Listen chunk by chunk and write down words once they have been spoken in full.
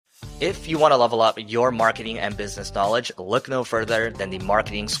If you want to level up your marketing and business knowledge, look no further than the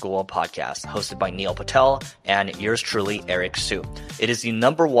Marketing School podcast, hosted by Neil Patel and yours truly, Eric Su. It is the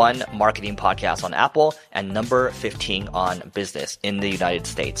 #1 marketing podcast on Apple and number 15 on business in the United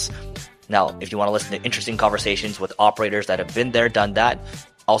States. Now, if you want to listen to interesting conversations with operators that have been there, done that,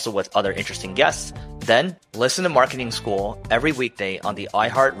 also with other interesting guests, then listen to Marketing School every weekday on the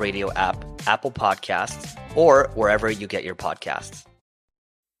iHeartRadio app, Apple Podcasts, or wherever you get your podcasts.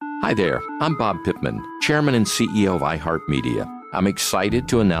 Hi there, I'm Bob Pittman, Chairman and CEO of iHeartMedia. I'm excited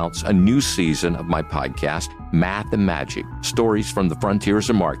to announce a new season of my podcast, Math and Magic, Stories from the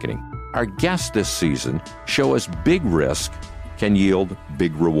Frontiers of Marketing. Our guests this season show us big risk can yield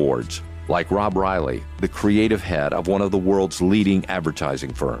big rewards, like Rob Riley, the creative head of one of the world's leading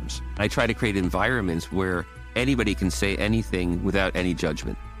advertising firms. I try to create environments where anybody can say anything without any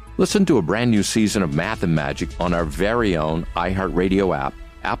judgment. Listen to a brand new season of Math and Magic on our very own iHeartRadio app,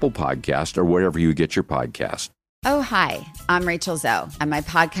 Apple Podcast, or wherever you get your podcast. Oh, hi, I'm Rachel Zoe, and my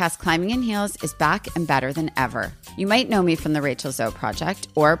podcast, Climbing in Heels, is back and better than ever. You might know me from the Rachel Zoe Project,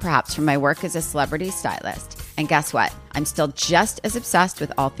 or perhaps from my work as a celebrity stylist. And guess what? I'm still just as obsessed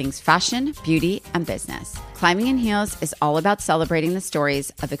with all things fashion, beauty, and business. Climbing in Heels is all about celebrating the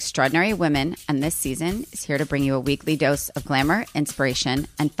stories of extraordinary women, and this season is here to bring you a weekly dose of glamour, inspiration,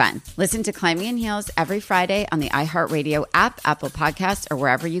 and fun. Listen to Climbing in Heels every Friday on the iHeartRadio app, Apple Podcasts, or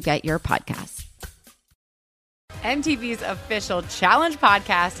wherever you get your podcasts. MTV's official Challenge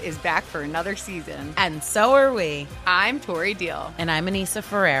podcast is back for another season. And so are we. I'm Tori Deal. And I'm Anissa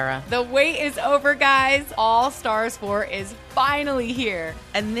Ferreira. The wait is over, guys. All Stars 4 is finally here.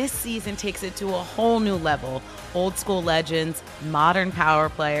 And this season takes it to a whole new level. Old school legends, modern power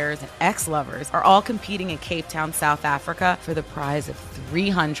players, and ex-lovers are all competing in Cape Town, South Africa for the prize of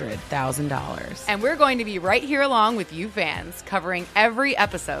 $300,000. And we're going to be right here along with you fans, covering every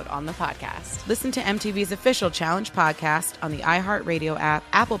episode on the podcast. Listen to MTV's official Challenge podcast on the iHeartRadio app,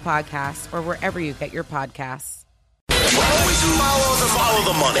 Apple Podcasts, or wherever you get your podcasts. Always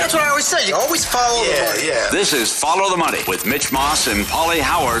follow the money. That's what I always say. You always follow the money. Yeah. This is Follow the Money with Mitch Moss and Paulie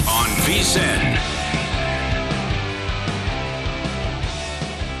Howard on VSiN.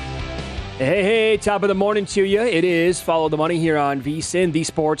 Hey, top of the morning to you. It is Follow the Money here on VSiN, the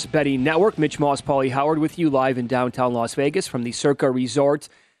Sports Betting Network. Mitch Moss, Paulie Howard with you live in downtown Las Vegas from the Circa Resort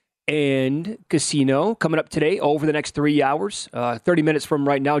and Casino. Coming up today over the next 3 hours, 30 minutes from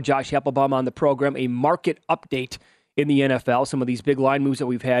right now, Josh Applebaum on the program, a market update in the NFL, some of these big line moves that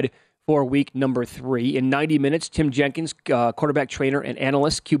we've had for week number 3. In 90 minutes, Tim Jenkins, quarterback trainer and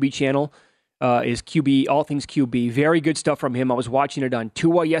analyst, QB Channel, is QB, all things QB. Very good stuff from him. I was watching it on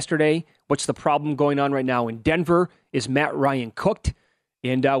Tua yesterday. What's the problem going on right now in Denver? Is Matt Ryan cooked?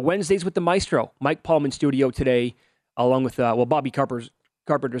 And Wednesdays with the Maestro, Mike Palm studio today, along with, Bobby Carpenter's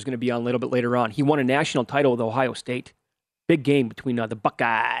going to be on a little bit later on. He won a national title with Ohio State. Big game between the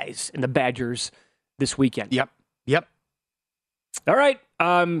Buckeyes and the Badgers this weekend. Yep. All right.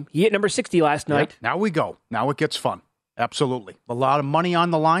 He hit number 60 last night. Yep. Now we go. Now it gets fun. Absolutely. A lot of money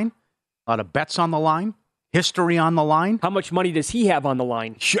on the line. A lot of bets on the line. History on the line. How much money does he have on the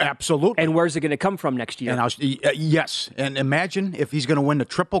line? Absolutely. And where's it going to come from next year? And yes. And imagine if he's going to win the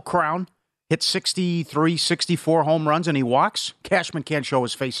Triple Crown, hit 63, 64 home runs, and he walks. Cashman can't show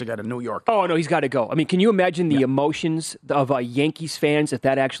his face again in New York. Oh, no, he's got to go. I mean, can you imagine the emotions of Yankees fans if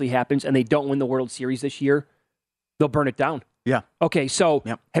that actually happens and they don't win the World Series this year? They'll burn it down. Yeah. Okay, so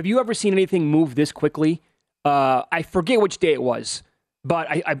have you ever seen anything move this quickly? I forget which day it was, but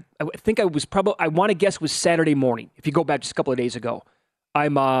I think I want to guess it was Saturday morning. If you go back just a couple of days ago,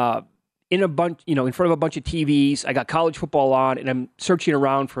 I'm in front of a bunch of TVs. I got college football on, and I'm searching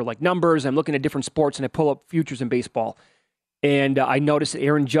around for like numbers. I'm looking at different sports, and I pull up futures in baseball, and I noticed that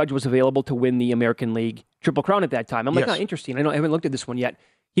Aaron Judge was available to win the American League Triple Crown at that time. I'm like, oh, interesting. I haven't looked at this one yet.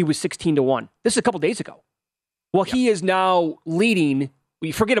 He was 16-1. This is a couple days ago. Well, he is now leading.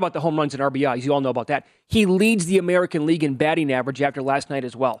 We forget about the home runs and RBIs. You all know about that. He leads the American League in batting average after last night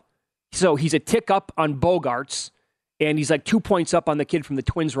as well. So he's a tick up on Bogarts, and he's like 2 points up on the kid from the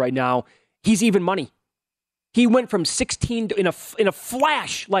Twins right now. He's even money. He went from 16 in a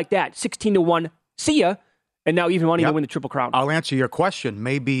flash like that, 16-1. See ya. And now even money to win the Triple Crown. I'll answer your question.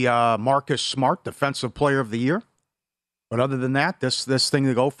 Maybe Marcus Smart, Defensive Player of the Year. But other than that, this thing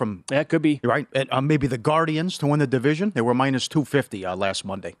to go from... That could be. Right. And maybe the Guardians to win the division. They were minus 250 last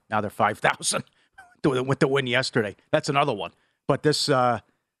Monday. Now they're 5,000 with the win yesterday. That's another one. But this... I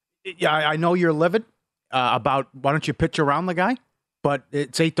know you're livid about why don't you pitch around the guy? But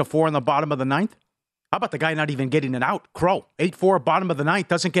it's 8-4 in the bottom of the ninth. How about the guy not even getting an out? Crow, 8-4, bottom of the ninth,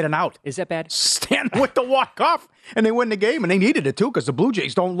 doesn't get an out. Is that bad? Stanton with the walk-off, and they win the game, and they needed it, too, because the Blue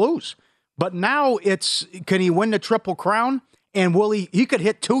Jays don't lose. But now it's, can he win the Triple Crown? And will he could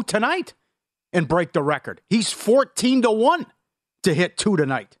hit 2 tonight and break the record. He's 14-1 to hit 2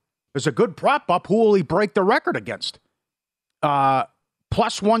 tonight. There's a good prop up. Who will he break the record against?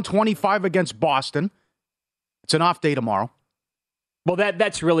 Plus 125 against Boston. It's an off day tomorrow. Well,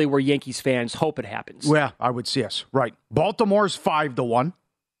 that's really where Yankees fans hope it happens. Yeah, I would say yes. Right. Baltimore's 5-1.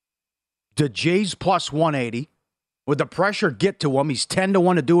 The Jays plus 180. Would the pressure get to him? He's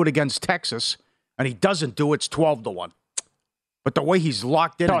 10-1 to do it against Texas, and he doesn't do it. It's 12-1. But the way he's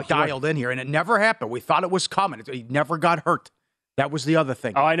locked in and dialed in here, and it never happened. We thought it was coming. He never got hurt. That was the other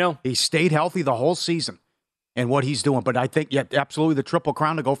thing. Oh, I know. He stayed healthy the whole season and what he's doing. But I think, yeah, absolutely the Triple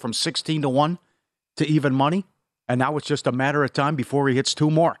Crown to go from 16-1 to even money. And now it's just a matter of time before he hits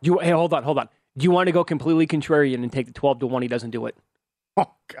 2 more. Hey, hold on. Do you want to go completely contrarian and take the 12-1? He doesn't do it. Oh,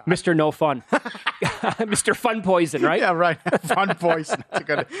 God. Mr. No Fun. Mr. Fun Poison, right? Yeah, right. Fun Poison.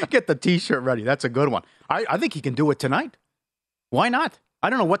 Get the T-shirt ready. That's a good one. I think he can do it tonight. Why not? I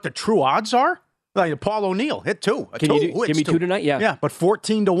don't know what the true odds are. Like Paul O'Neill hit 2. Can you give me 2 tonight? Yeah. Yeah, but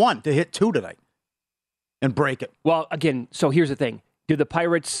 14-1 to hit 2 tonight and break it. Well, again, so here's the thing. Do the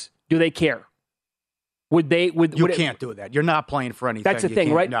Pirates, do they care? You can't do that. You're not playing for anything. That's the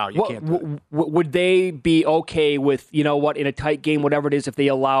thing, right? No, you can't do that. Would they be okay with, you know what, in a tight game, whatever it is, if they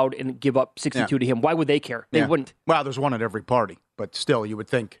allowed and give up 62 to him? Why would they care? They wouldn't. Well, there's one at every party, but still, you would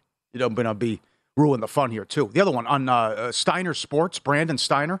think you're going to be ruin the fun here, too. The other one, on Steiner Sports, Brandon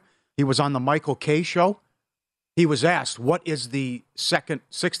Steiner, he was on the Michael Kay show. He was asked, what is the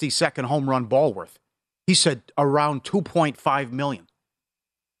 60-second home run ball worth? He said around $2.5 million.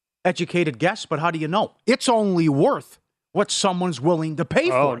 Educated guess, but how do you know? It's only worth what someone's willing to pay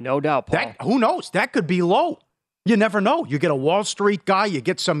for. Oh, no doubt, Paul. Who knows? That could be low. You never know. You get a Wall Street guy, you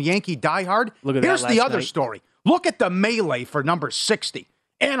get some Yankee diehard. Here's the other story. Look at the melee for number 60.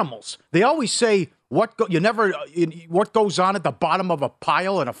 Animals. They always say what goes on at the bottom of a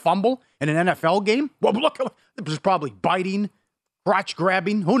pile in a fumble in an NFL game. Well, look, there's probably biting, crotch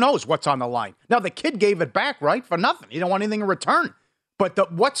grabbing. Who knows what's on the line? Now, the kid gave it back, right, for nothing. You don't want anything in return.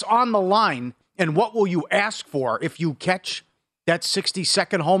 But what's on the line and what will you ask for if you catch that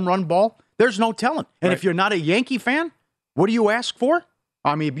 60-second home run ball? There's no telling. And if you're not a Yankee fan, what do you ask for?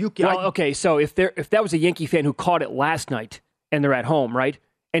 I mean, okay, so if that was a Yankee fan who caught it last night and they're at home, right,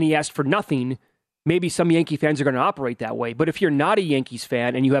 and he asked for nothing, maybe some Yankee fans are going to operate that way. But if you're not a Yankees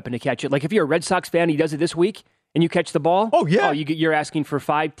fan and you happen to catch it, like if you're a Red Sox fan and he does it this week, and you catch the ball? Oh, yeah. You're asking for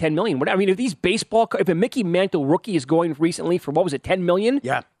 $5-10 million. I mean, if a Mickey Mantle rookie is going recently for, what was it, $10 million?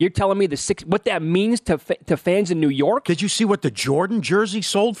 Yeah. You're telling me what that means to fans in New York? Did you see what the Jordan jersey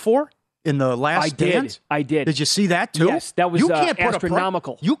sold for in the last dance? I did. Did you see that, too? Yes, that was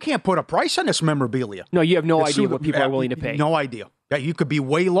astronomical. You can't put a price on this memorabilia. No, you have no idea what people are willing to pay. No idea. Yeah, you could be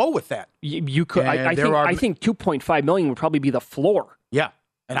way low with that. You could. I think $2.5 million would probably be the floor. Yeah.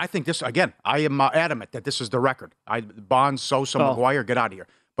 And I think this, again, I am adamant that this is the record. Bonds, Sosa, McGuire, get out of here.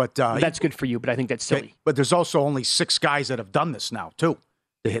 But that's good for you, but I think that's silly. But there's also only 6 guys that have done this now, too,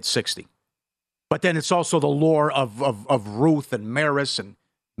 to hit 60. But then it's also the lore of Ruth and Maris and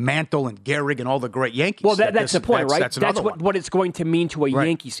Mantle and Gehrig and all the great Yankees. Well, that's the point, right? That's what it's going to mean to a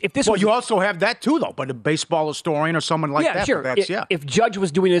Yankees. You also have that, too, though, but a baseball historian or someone like that. Sure. If Judge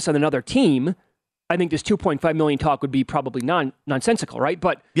was doing this on another team, I think this $2.5 million talk would be probably nonsensical, right?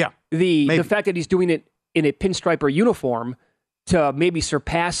 But the fact that he's doing it in a pinstriper uniform to maybe to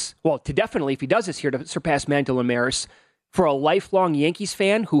definitely, if he does this here, to surpass Mantle and Maris for a lifelong Yankees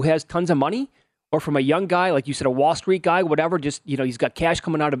fan who has tons of money, or from a young guy, like you said, a Wall Street guy, whatever, just, he's got cash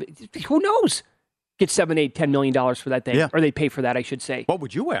coming out of it. Who knows? Get $7, $8, $10 million for that thing. Yeah. Or they pay for that, I should say. What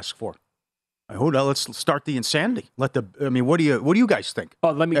would you ask for? Let's start the insanity. What do you guys think?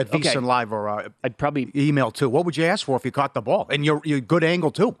 Oh, let me at VSiN Live or I'd probably email too. What would you ask for if you caught the ball and you're good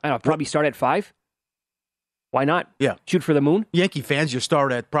angle too? I don't know, probably start at 5. Why not? Yeah, shoot for the moon. Yankee fans, you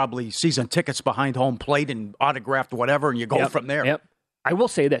start at probably season tickets behind home plate and autographed whatever, and you go from there. Yep. I will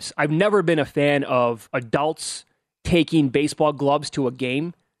say this: I've never been a fan of adults taking baseball gloves to a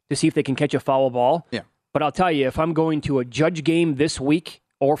game to see if they can catch a foul ball. Yeah, but I'll tell you, if I'm going to a Judge game this week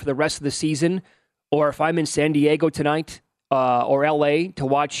or for the rest of the season, or if I'm in San Diego tonight or LA to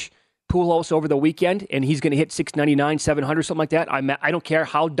watch Pujols over the weekend and he's going to hit 699, 700, something like that, I don't care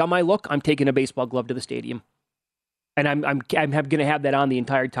how dumb I look, I'm taking a baseball glove to the stadium. And I'm going to have that on the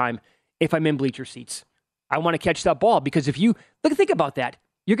entire time if I'm in bleacher seats. I want to catch that ball because if you think about that,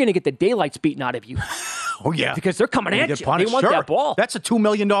 you're going to get the daylights beaten out of you. Oh, yeah. Because they're coming at you. They want sure. that ball. That's a $2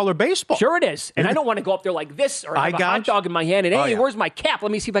 million baseball. Sure it is. And I don't want to go up there like this or have a hot dog in my hand and, hey, where's my cap?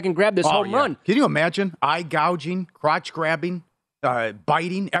 Let me see if I can grab this home run. Can you imagine? Eye gouging, crotch grabbing,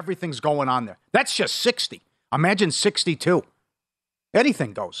 biting, everything's going on there. That's just 60. Imagine 62.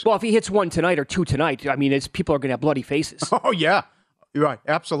 Anything goes. Well, if he hits one tonight or two tonight, I mean, people are going to have bloody faces. Oh, yeah. You're right.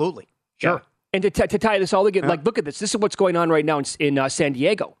 Absolutely. Sure. Yeah. And to tie this all together, look at this. This is what's going on right now in San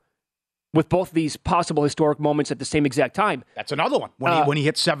Diego with both these possible historic moments at the same exact time. That's another one when he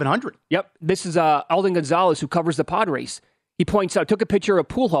hit 700. Yep. This is Alden Gonzalez, who covers the Padres. He points out, took a picture of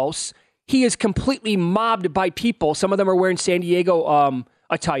Pujols. He is completely mobbed by people. Some of them are wearing San Diego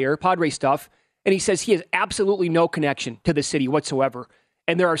attire, Padre stuff. And he says he has absolutely no connection to the city whatsoever.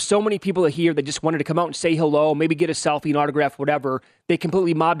 And there are so many people here that just wanted to come out and say hello, maybe get a selfie, an autograph, whatever. They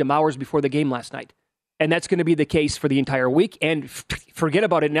completely mobbed him hours before the game last night. And that's going to be the case for the entire week. And forget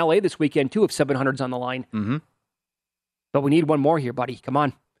about it in L.A. this weekend, too, if 700's on the line. Mm-hmm. But we need one more here, buddy. Come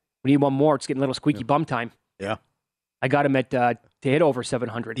on. We need one more. It's getting a little squeaky bum time. Yeah. I got him to hit over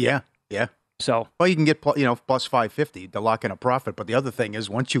 700. Yeah. So, well, you can get plus 550 to lock in a profit. But the other thing is,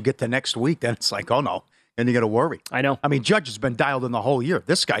 once you get to next week, then it's like, oh no, and you got to worry. I know. I mean, Judge has been dialed in the whole year.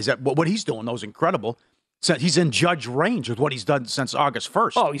 This guy's what he's doing though is incredible. So he's in Judge range with what he's done since August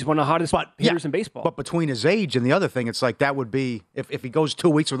 1st. Oh, he's one of the hottest hitters in baseball. But between his age and the other thing, it's like that would be if he goes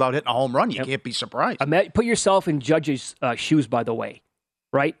 2 weeks without hitting a home run, you can't be surprised. Put yourself in Judge's shoes, by the way,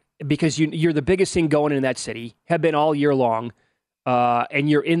 right? Because you're the biggest thing going in that city, have been all year long. And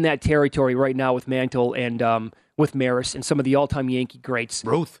you're in that territory right now with Mantle and with Maris and some of the all-time Yankee greats.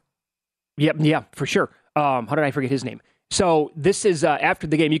 Ruth. Yeah, for sure. How did I forget his name? So this is after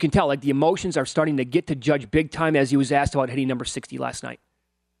the game. You can tell like the emotions are starting to get to Judge big time as he was asked about hitting number 60 last night.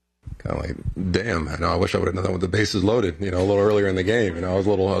 Kind of like, damn, I wish I would have done that with the bases loaded, a little earlier in the game. I was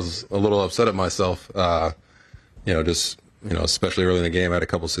a little upset at myself, especially early in the game. I had a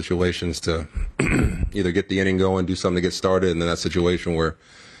couple situations to either get the inning going, do something to get started, and then that situation where,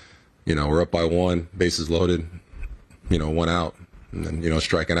 we're up by one, bases loaded, 1 out, and then,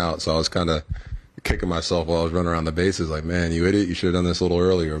 striking out. So I was kind of kicking myself while I was running around the bases like, man, you idiot, you should have done this a little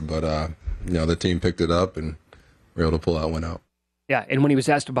earlier. But, the team picked it up and we were able to pull out 1 out. Yeah, and when he was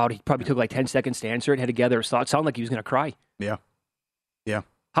asked about it, he probably took like 10 seconds to answer it, had to gather his thoughts. Sounded like he was going to cry. Yeah.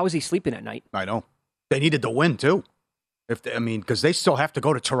 How was he sleeping at night? I know. They needed to win, too. Because they still have to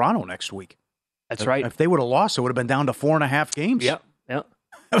go to Toronto next week. That's right. If they would have lost, it would have been down to 4.5 games. Yeah. That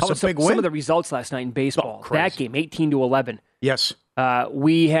was a big win. Some of the results last night in baseball. That game, 18-11. Yes.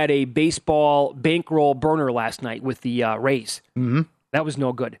 We had a baseball bankroll burner last night with the Rays. Mm-hmm. That was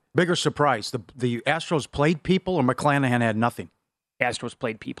no good. Bigger surprise. The Astros played people or McClanahan had nothing? Astros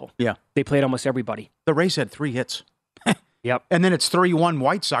played people. Yeah. They played almost everybody. The Rays had 3 hits. Yep. And then it's 3-1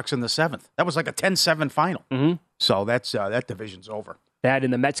 White Sox in the 7th. That was like a 10-7 final. Mm-hmm. So that's that division's over. That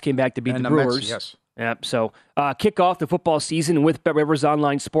and the Mets came back to beat the Brewers. Mets, yes. Yep. So kick off the football season with BetRivers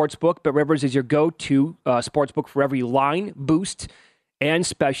Online Sportsbook. BetRivers is your go-to sportsbook for every line, boost, and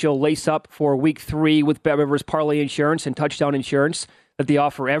special. Lace up for Week 3 with BetRivers Parlay Insurance and Touchdown Insurance that they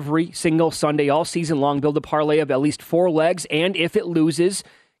offer every single Sunday all season long. Build a parlay of at least 4 legs, and if it loses,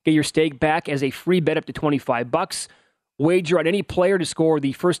 get your stake back as a free bet up to $25. Wager on any player to score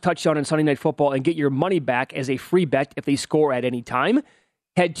the first touchdown on Sunday Night Football and get your money back as a free bet if they score at any time.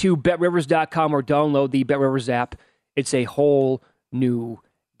 Head to BetRivers.com or download the BetRivers app. It's a whole new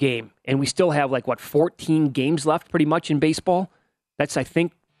game. And we still have 14 games left pretty much in baseball. That's, I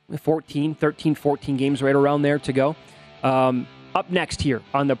think, 14 games right around there to go. Up next here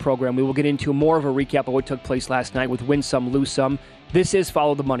on the program, we will get into more of a recap of what took place last night with Win Some, Lose Some. This is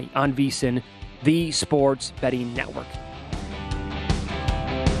Follow the Money on VSiN, the Sports Betting Network.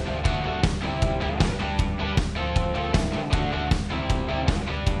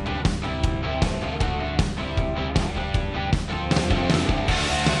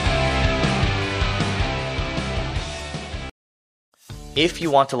 If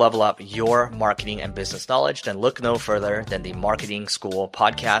you want to level up your marketing and business knowledge, then look no further than the Marketing School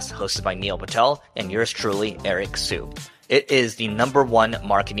podcast hosted by Neil Patel and yours truly, Eric Su. It is the #1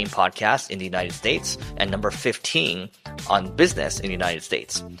 marketing podcast in the United States and number 15 on business in the United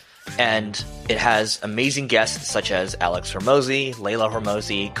States. And it has amazing guests such as Alex Hormozi, Layla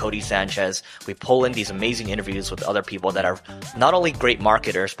Hormozi, Cody Sanchez. We pull in these amazing interviews with other people that are not only great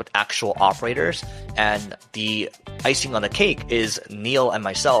marketers, but actual operators. And the icing on the cake is Neil and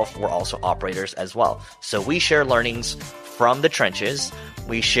myself were also operators as well. So we share learnings from the trenches.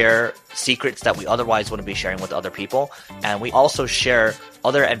 We share secrets that we otherwise wouldn't be sharing with other people. And we also share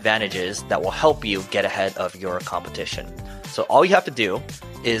other advantages that will help you get ahead of your competition. So all you have to do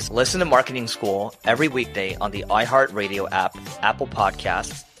is listen to Marketing School every weekday on the iHeartRadio app, Apple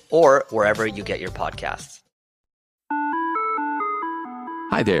Podcasts, or wherever you get your podcasts.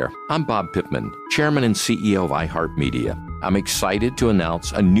 Hi there, I'm Bob Pittman, Chairman and CEO of iHeartMedia. I'm excited to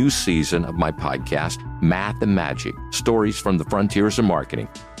announce a new season of my podcast, Math and Magic, Stories from the Frontiers of Marketing.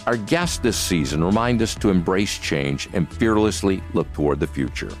 Our guests this season remind us to embrace change and fearlessly look toward the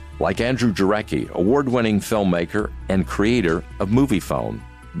future. Like Andrew Jarecki, award-winning filmmaker and creator of Moviefone.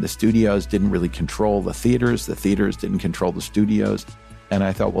 The studios didn't really control the theaters didn't control the studios. And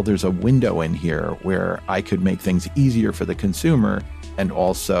I thought, well, there's a window in here where I could make things easier for the consumer and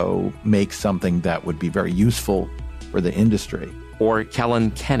also make something that would be very useful for the industry. Or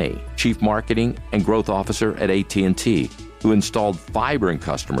Kellen Kenny, Chief Marketing and Growth Officer at AT&T, who installed fiber in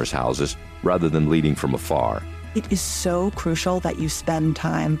customers' houses rather than leading from afar. It is so crucial that you spend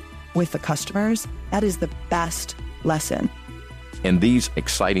time with the customers. That is the best lesson. In these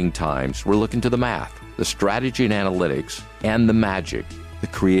exciting times, we're looking to the math, the strategy and analytics, and the magic, the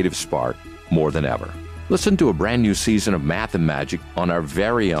creative spark, more than ever. Listen to a brand new season of Math and Magic on our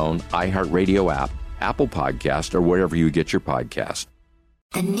very own iHeartRadio app, Apple Podcast, or wherever you get your podcast.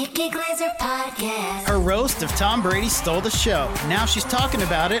 The Nikki Glaser Podcast. Her roast of Tom Brady stole the show. Now she's talking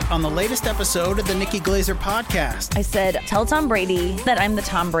about it on the latest episode of the Nikki Glaser Podcast. I said, tell Tom Brady that I'm the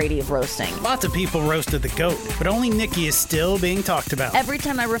Tom Brady of roasting. Lots of people roasted the GOAT, but only Nikki is still being talked about. Every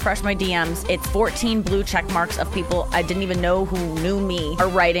time I refresh my DMs, it's 14 blue check marks of people I didn't even know who knew me are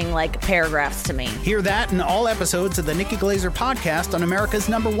writing like paragraphs to me. Hear that in all episodes of the Nikki Glaser Podcast on America's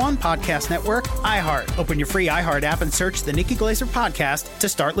 #1 podcast network, iHeart. Open your free iHeart app and search the Nikki Glaser Podcast to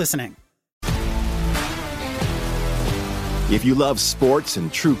start listening. If you love sports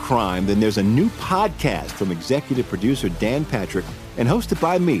and true crime, then there's a new podcast from executive producer Dan Patrick and hosted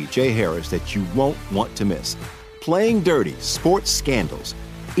by me, Jay Harris, that you won't want to miss. Playing Dirty: Sports Scandals.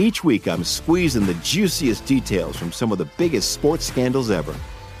 Each week, I'm squeezing the juiciest details from some of the biggest sports scandals ever.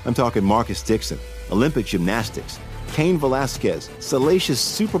 I'm talking Marcus Dixon, Olympic gymnastics, Cain Velasquez, salacious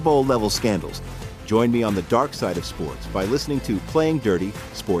Super Bowl-level scandals. Join me on the dark side of sports by listening to Playing Dirty: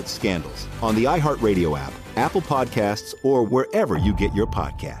 Sports Scandals on the iHeartRadio app, Apple Podcasts, or wherever you get your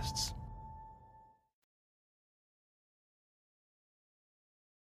podcasts.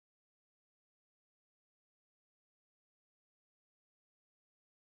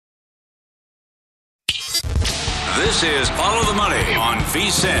 This is Follow the Money on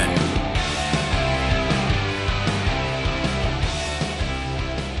VSiN.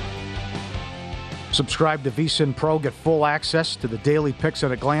 Subscribe to VSiN Pro. Get full access to the daily picks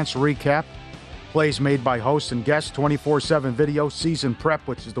at a glance recap, plays made by hosts and guests, 24/7 video, season prep,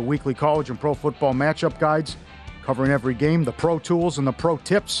 which is the weekly college and pro football matchup guides covering every game, the pro tools and the pro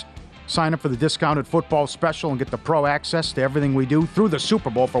tips. Sign up for the discounted football special and get the pro access to everything we do through the Super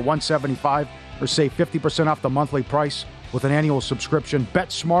Bowl for $175 or save 50% off the monthly price with an annual subscription.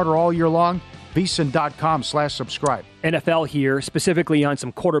 Bet smarter all year long. VSiN.com/subscribe. NFL here, specifically on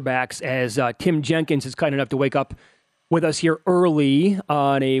some quarterbacks, as Tim Jenkins is kind enough to wake up with us here early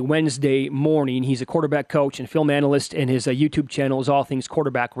on a Wednesday morning. He's a quarterback coach and film analyst, and his YouTube channel is All Things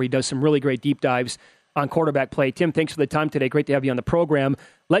Quarterback, where he does some really great deep dives on quarterback play. Tim, thanks for the time today. Great to have you on the program.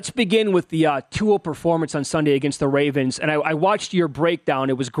 Let's begin with the Tua performance on Sunday against the Ravens. And I watched your breakdown.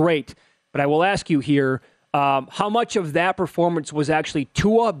 It was great. But I will ask you here, how much of that performance was actually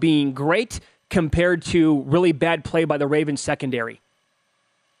Tua being great compared to really bad play by the Ravens secondary?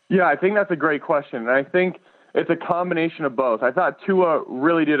 Yeah, I think that's a great question. And I think it's a combination of both. I thought Tua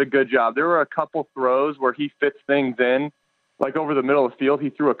really did a good job. There were a couple throws where he fits things in, like over the middle of the field. He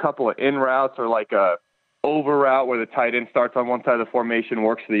threw a couple of in routes or like a over route where the tight end starts on one side of the formation,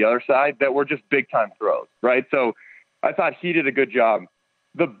 works to the other side, that were just big-time throws, right? So I thought he did a good job.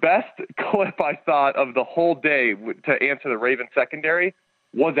 The best clip I thought of the whole day to answer the Ravens secondary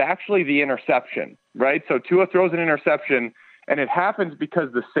was actually the interception, right? So Tua throws an interception, and it happens because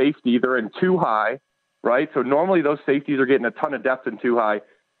the safety, they're in too high, right? So normally those safeties are getting a ton of depth in too high.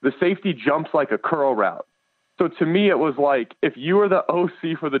 The safety jumps like a curl route. So to me, it was like if you were the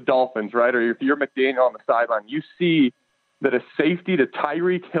OC for the Dolphins, right, or if you're McDaniel on the sideline, you see that a safety to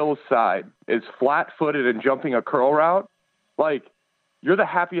Tyreek Hill's side is flat-footed and jumping a curl route, like you're the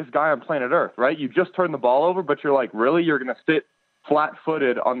happiest guy on planet Earth, right? You just turned the ball over, but you're like, really? You're going to sit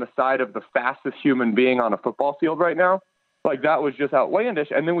flat-footed on the side of the fastest human being on a football field right now? Like, that was just outlandish.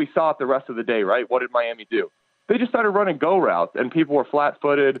 And then we saw it the rest of the day, right? What did Miami do? They just started running go routes, and people were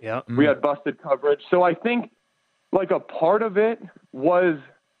flat-footed. Yeah. We had busted coverage. So I think, like, a part of it was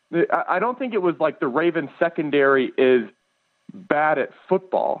 – I don't think it was like the Ravens secondary is bad at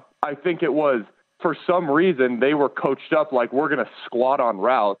football. I think it was for some reason, they were coached up like we're going to squat on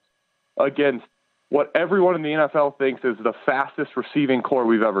routes against what everyone in the NFL thinks is the fastest receiving core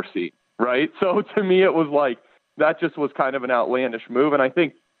we've ever seen, right? So to me, it was like that just was kind of an outlandish move, and I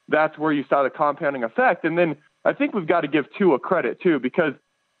think that's where you saw the compounding effect. And then I think we've got to give Tua credit, too, because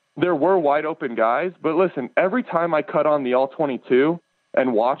there were wide-open guys. But listen, every time I cut on the All-22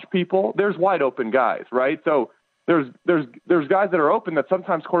 and watch people, there's wide-open guys, right? So there's guys that are open that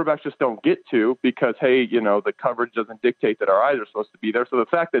sometimes quarterbacks just don't get to because, hey, the coverage doesn't dictate that our eyes are supposed to be there. So the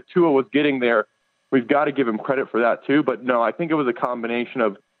fact that Tua was getting there, we've got to give him credit for that too. But no, I think it was a combination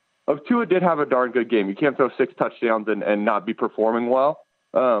of Tua did have a darn good game. You can't throw 6 touchdowns and not be performing well.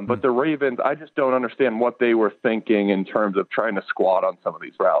 But the Ravens, I just don't understand what they were thinking in terms of trying to squat on some of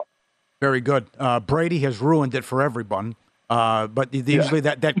these routes. Very good. Brady has ruined it for everyone. But usually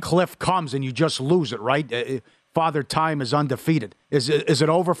that cliff comes and you just lose it, right? Father Time is undefeated. Is it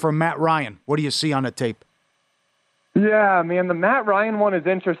over for Matt Ryan? What do you see on the tape? Yeah, man, the Matt Ryan one is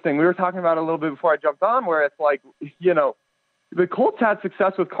interesting. We were talking about it a little bit before I jumped on, where it's like, the Colts had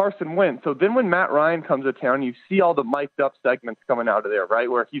success with Carson Wentz. So then when Matt Ryan comes to town, you see all the mic'd up segments coming out of there,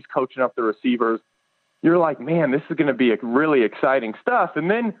 right, where he's coaching up the receivers. You're like, man, this is going to be really exciting stuff. And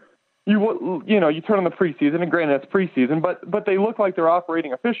then you turn on the preseason, and granted it's preseason, but they look like they're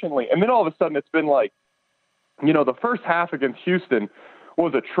operating efficiently. And then all of a sudden it's been like, the first half against Houston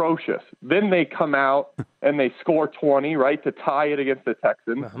was atrocious. Then they come out and they score 20, right, to tie it against the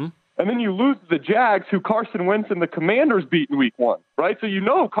Texans. Mm-hmm. And then you lose to the Jags, who Carson Wentz and the Commanders beat in week 1, right? So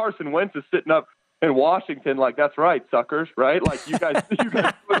Carson Wentz is sitting up in Washington like, that's right, suckers, right? Like, you guys switch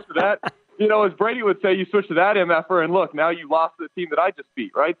to that. As Brady would say, you switch to that MFer, and look, now you lost to the team that I just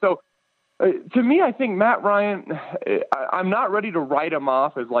beat, right? So to me, I think Matt Ryan, I'm not ready to write him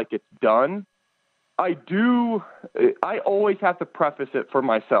off as like it's done. I always have to preface it for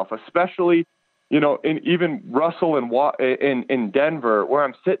myself, especially, in even Russell in Denver, where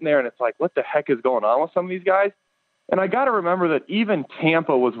I'm sitting there and it's like, what the heck is going on with some of these guys? And I got to remember that even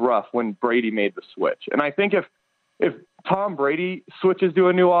Tampa was rough when Brady made the switch. And I think if Tom Brady switches to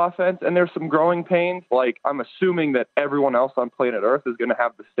a new offense and there's some growing pains, like I'm assuming that everyone else on planet Earth is going to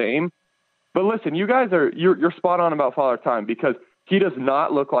have the same. But listen, you guys you're spot on about Father Time, because he does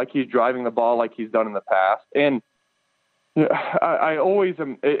not look like he's driving the ball like he's done in the past. And I always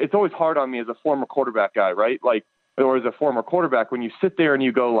am. It's always hard on me as a former quarterback guy, right? Like, or as a former quarterback, when you sit there and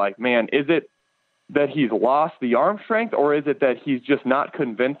you go like, man, is it that he's lost the arm strength, or is it that he's just not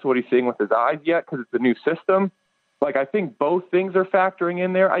convinced what he's seeing with his eyes yet because it's a new system? Like, I think both things are factoring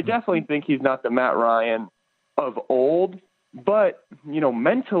in there. I definitely think he's not the Matt Ryan of old, but,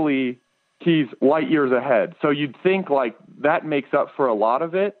 mentally he's light years ahead. So you'd think like that makes up for a lot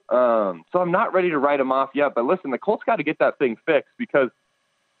of it. So I'm not ready to write him off yet, but listen, the Colts got to get that thing fixed because,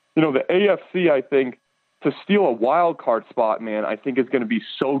 the AFC, I think, to steal a wild card spot, man, I think is going to be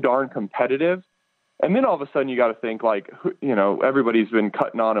so darn competitive. And then all of a sudden you got to think like, everybody's been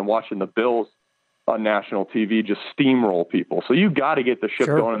cutting on and watching the Bills on national TV just steamroll people. So you got to get the ship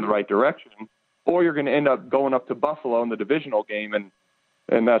going in the right direction, or you're going to end up going up to Buffalo in the divisional game, and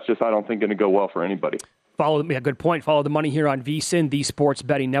that's just, I don't think, going to go well for anybody. Good point. Follow the money here on VSiN, the Sports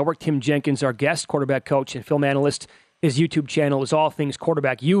Betting Network. Tim Jenkins, our guest, quarterback coach and film analyst. His YouTube channel is All Things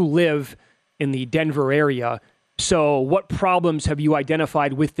Quarterback. You live in the Denver area. So what problems have you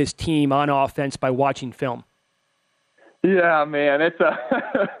identified with this team on offense by watching film? Yeah, man.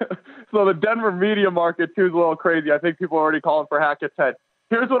 So the Denver media market, too, is a little crazy. I think people are already calling for Hackett's head.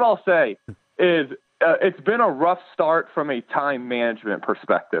 Here's what I'll say is, it's been a rough start from a time management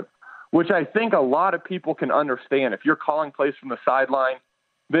perspective, which I think a lot of people can understand. If you're calling plays from the sideline,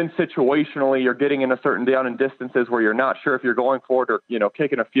 then situationally you're getting in a certain down and distances where you're not sure if you're going for it or,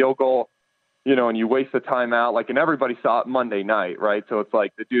 kicking a field goal, and you waste the timeout. And everybody saw it Monday night, right? So it's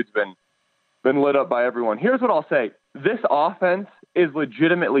like the dude's been lit up by everyone. Here's what I'll say. This offense is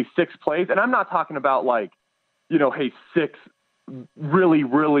legitimately 6 plays, and I'm not talking about like, hey, 6 really,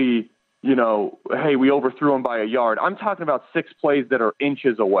 really, hey, we overthrew them by a yard. I'm talking about 6 plays that are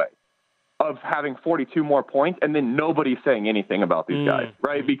inches away of having 42 more points, and then nobody's saying anything about these guys,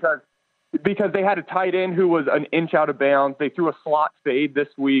 right? Because they had a tight end who was an inch out of bounds. They threw a slot fade this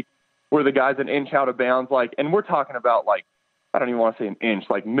week where the guy's an inch out of bounds, and we're talking about like, I don't even want to say an inch,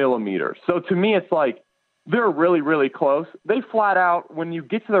 like millimeters. So to me, it's like they're really, really close. They flat out, when you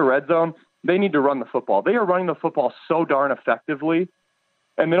get to the red zone, they need to run the football. They are running the football so darn effectively.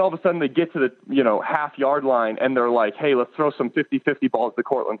 And then all of a sudden they get to the, half-yard line, and they're like, hey, let's throw some 50-50 balls to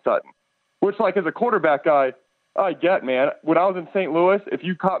Cortland Sutton. Which, like, as a quarterback guy, I get, man. When I was in St. Louis, if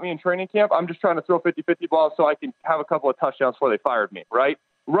you caught me in training camp, I'm just trying to throw 50-50 balls so I can have a couple of touchdowns before they fired me, right?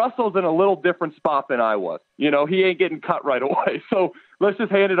 Russell's in a little different spot than I was. He ain't getting cut right away. So let's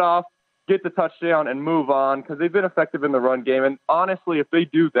just hand it off, get the touchdown, and move on, because they've been effective in the run game. And honestly, if they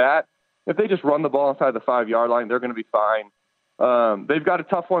do that, if they just run the ball inside the 5-yard line, they're going to be fine. They've got a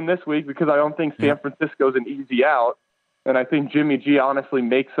tough one this week because I don't think San Francisco's an easy out. And I think Jimmy G honestly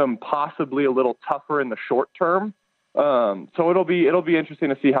makes them possibly a little tougher in the short term. So it'll be interesting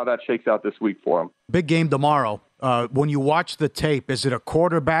to see how that shakes out this week for them. Big game tomorrow. When you watch the tape, is it a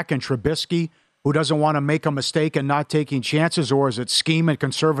quarterback and Trubisky who doesn't want to make a mistake and not taking chances, or is it scheme and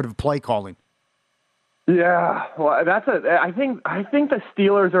conservative play calling? Yeah, well, I think the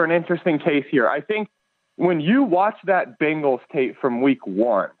Steelers are an interesting case here. I think when you watch that Bengals tape from week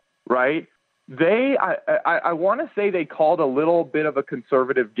 1, right? I want to say they called a little bit of a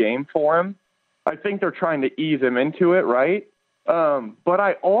conservative game for him. I think they're trying to ease him into it, right? But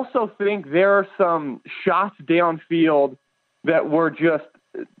I also think there are some shots downfield that were just,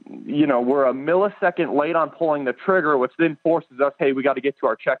 we're a millisecond late on pulling the trigger, which then forces us, hey, we got to get to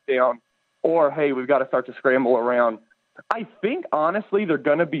our check down, or, hey, we've got to start to scramble around. I think, honestly, they're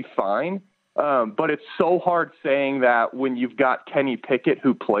going to be fine, but it's so hard saying that when you've got Kenny Pickett,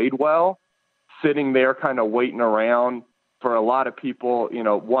 who played well, sitting there kind of waiting around for a lot of people,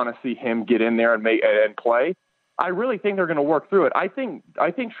 want to see him get in there and play. I really think they're going to work through it. I think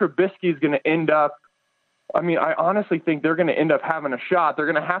Trubisky is going to end up, I honestly think they're going to end up having a shot. They're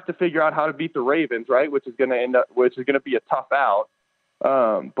going to have to figure out how to beat the Ravens, right? Which is going to be a tough out.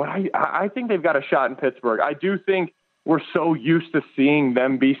 But I think they've got a shot in Pittsburgh. I do think we're so used to seeing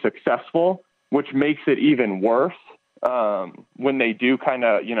them be successful, which makes it even worse when they do kind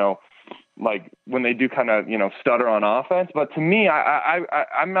of, stutter on offense. But to me,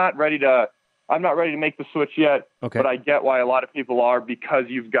 I'm not ready to make the switch yet. Okay. But I get why a lot of people are, because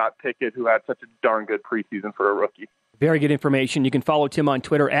you've got Pickett, who had such a darn good preseason for a rookie. Very good information. You can follow Tim on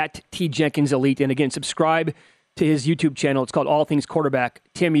Twitter at TJenkinsElite. And again, subscribe to his YouTube channel. It's called All Things Quarterback.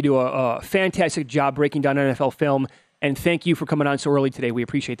 Tim, you do a fantastic job breaking down NFL film. And thank you for coming on so early today. We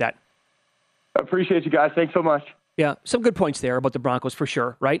appreciate that. I appreciate you guys. Thanks so much. Yeah, some good points there about the Broncos for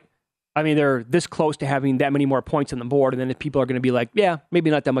sure, right? They're this close to having that many more points on the board, and then people are going to be like, yeah, maybe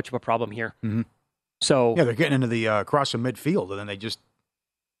not that much of a problem here. Mm-hmm. So yeah, they're getting into the across the midfield, and then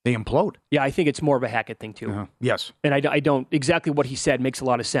they implode. Yeah, I think it's more of a Hackett thing, too. Uh-huh. Yes. And I don't, exactly what he said makes a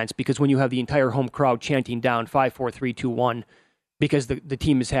lot of sense, because when you have the entire home crowd chanting down 5, 4, 3, 2, 1, because the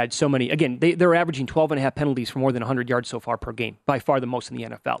team has had so many, again, they're averaging 12.5 penalties for more than 100 yards so far per game, by far the most in the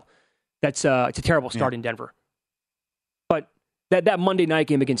NFL. It's a terrible start in Denver. But that Monday night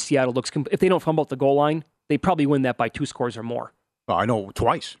game against Seattle looks, if they don't fumble at the goal line, they probably win that by 2 scores or more. Well, I know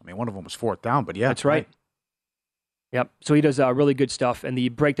twice. One of them was 4th down, but yeah. That's right. Yep. So he does really good stuff, and the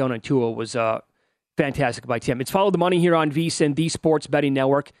breakdown on Tua was fantastic by Tim. It's Follow the Money here on VSiN, the Sports Betting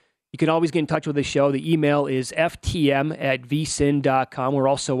Network. You can always get in touch with the show. The email is ftm@vsin.com. We're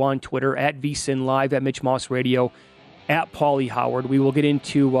also on Twitter at VSiN Live, at Mitch Moss Radio, at Paulie Howard. We will get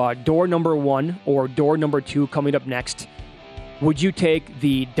into door number 1 or door number 2 coming up next. Would you take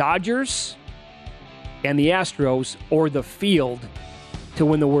the Dodgers and the Astros or the field to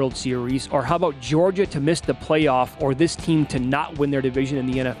win the World Series? Or how about Georgia to miss the playoff, or this team to not win their division in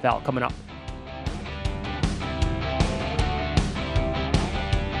the NFL? Coming up.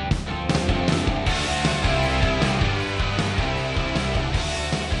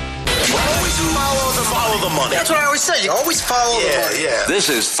 Follow the money. That's what I always say. You always follow the money. Yeah. This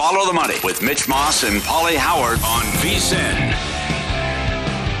is Follow the Money with Mitch Moss and Paulie Howard on VSiN.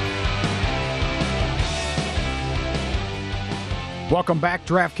 Welcome back.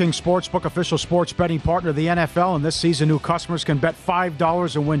 DraftKings Sportsbook, official sports betting partner of the NFL. And this season, new customers can bet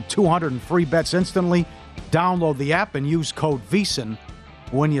 $5 and win 200 in free bets instantly. Download the app and use code VSiN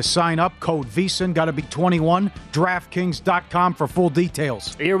when you sign up. Code VSiN. Got to be 21. DraftKings.com for full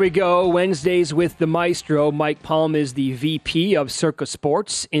details. Here we go. Wednesdays with the Maestro. Mike Palm is the VP of Circa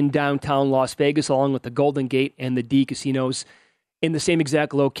Sports in downtown Las Vegas, along with the Golden Gate and the D casinos in the same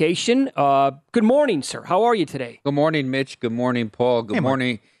exact location. Good morning, sir. How are you today? Good morning, Mitch. Good morning, Paul. Good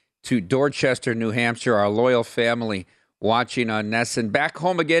morning to Dorchester, New Hampshire, our loyal family watching on Nesson. Back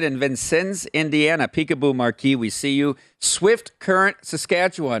home again in Vincennes, Indiana. Peekaboo Marquee, we see you. Swift Current,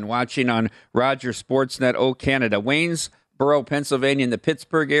 Saskatchewan, watching on Rogers Sportsnet, O Canada. Waynesboro, Pennsylvania, in the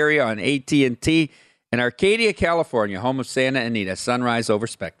Pittsburgh area on AT&T. And Arcadia, California, home of Santa Anita. Sunrise over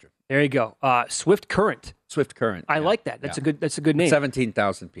Spectrum. There you go. Swift Current. Swift Current. I like that. That's a good name.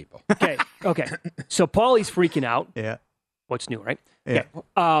 17,000 people. Okay. So Paulie's freaking out. Yeah. What's new, right? Yeah.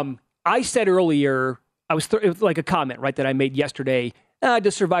 Okay. I said earlier, it was like a comment, right, that I made yesterday.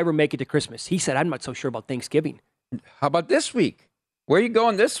 Does Survivor make it to Christmas? He said, I'm not so sure about Thanksgiving. How about this week? Where are you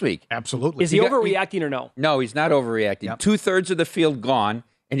going this week? Absolutely. Is he overreacting or no? No, he's not overreacting. Yep. 2/3 of the field gone,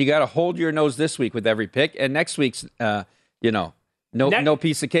 and you got to hold your nose this week with every pick. And next week's, no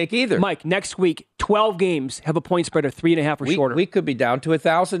piece of cake either. Mike, next week, 12 games have a point spread of 3.5 or shorter. We could be down to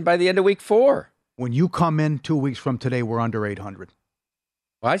 1,000 by the end of week 4. When you come in 2 weeks from today, we're under 800.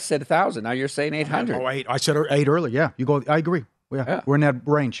 Well, I said 1,000. Now you're saying 800. Oh, 8. I said 8 earlier. Yeah, you go. I agree. Yeah. We're in that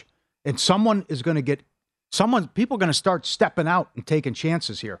range. And someone is going to get. People are going to start stepping out and taking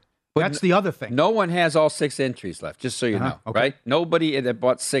chances here. But that's the other thing. No one has all 6 entries left, just so you know, okay. right? Nobody that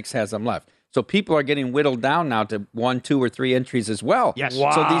bought 6 has them left. So people are getting whittled down now to 1, 2, or 3 entries as well. Yes.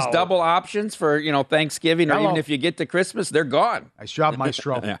 Wow. So these double options for Thanksgiving or even if you get to Christmas, they're gone. Nice job,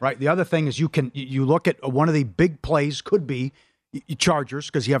 Maestro. Yeah. Right. The other thing is you look at one of the big plays could be Chargers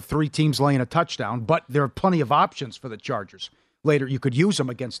because you have 3 teams laying a touchdown, but there are plenty of options for the Chargers. Later, you could use them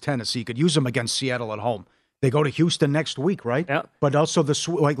against Tennessee. You could use them against Seattle at home. They go to Houston next week, right? Yeah. But also,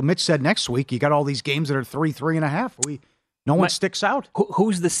 like Mitch said, next week, you got all these games that are 3.5. No one sticks out.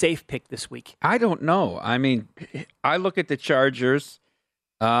 Who's the safe pick this week? I don't know. I mean, I look at the Chargers.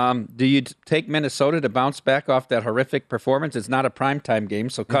 Do you take Minnesota to bounce back off that horrific performance? It's not a primetime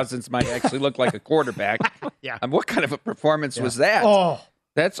game, so Cousins might actually look like a quarterback. Yeah. What kind of a performance was that? Oh.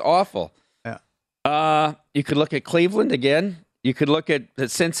 That's awful. Yeah. You could look at Cleveland again. You could look at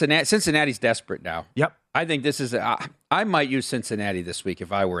Cincinnati. Cincinnati's desperate now. Yep. I think this is I might use Cincinnati this week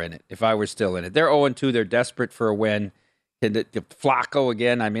if I were in it, if I were still in it. They're 0-2. They're desperate for a win. And the Flacco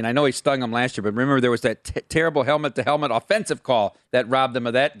again. I mean, I know he stung them last year, but remember there was that terrible helmet-to-helmet offensive call that robbed them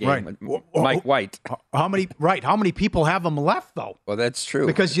of that game. Right. Mike White. How many people have them left, though? Well, that's true.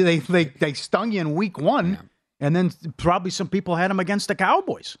 Because they stung you in week 1, and then probably some people had them against the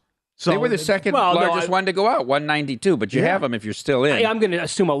Cowboys. So they were the second largest one to go out, 192, but you have them if you're still in. I'm going to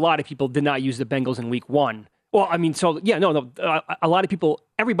assume a lot of people did not use the Bengals in week 1. Well, I mean, a lot of people,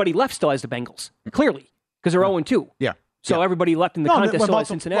 everybody left still has the Bengals, clearly, because they're 0-2. Yeah. So everybody left in the contest still has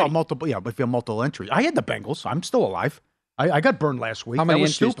Cincinnati. Well, multiple, but if you have multiple entries. I had the Bengals. I'm still alive. I got burned last week. How many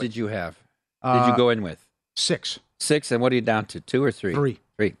entries entries did you have? Did you go in with? 6. 6, and what are you down to, 2 or 3? 3.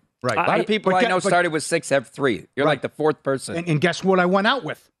 Right. A lot of people I know started with 6, have 3. You're like the 4th person. And guess what I went out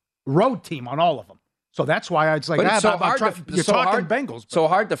with? Road team on all of them. So that's why I was like, but it's so hard you're talking Bengals. So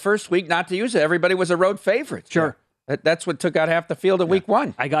hard the first week not to use it. Everybody was a road favorite. Sure. That's what took out half the field in week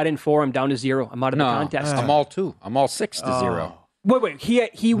 1. I got in 4. I'm down to 0. I'm out of the contest. I'm all 2. I'm all 6 to 0. Wait.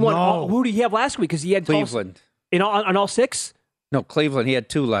 He won. No. Who did he have last week? Because he had Cleveland. On all 6? No, Cleveland. He had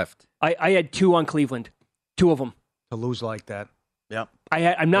 2 left. I had 2 on Cleveland. 2 of them. To lose like that. Yep.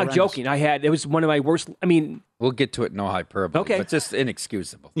 I'm not joking. It was one of my worst. I mean, we'll get to it. No hyperbole. Okay, but just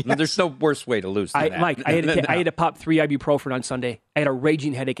inexcusable. Yes. There's no worse way to lose than that. Mike, I had to pop 3 ibuprofen on Sunday. I had a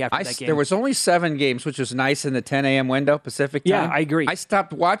raging headache after that game. There was only 7 games, which was nice in the 10 a.m. window Pacific time. Yeah, I agree. I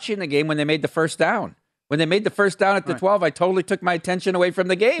stopped watching the game when they made the first down. When they made the first down at the 12, I totally took my attention away from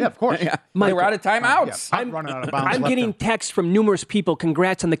the game. Yeah, of course. Yeah. They were out of timeouts. I'm running out of bounds. I'm getting texts from numerous people.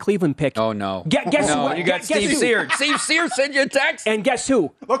 Congrats on the Cleveland pick. Oh, no. Guess who? You got Steve Sears. Steve Sears sent you a text. And guess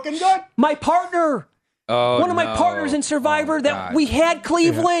who? Looking good. My partner. Oh, one of my partners in Survivor that we had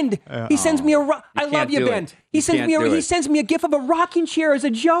Cleveland. Yeah. He sends me I love you, Ben. He sends me a gif of a rocking chair as a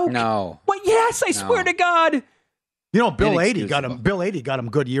joke. No. But yes, I swear to God. You know, Bill 80 got him. Bill 80 got him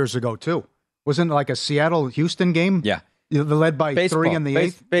good years ago too. Wasn't it like a Seattle-Houston game? Yeah. They led by 3 in the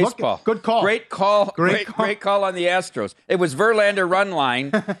 8th. Baseball. Good call. Great call. Great call on the Astros. It was Verlander run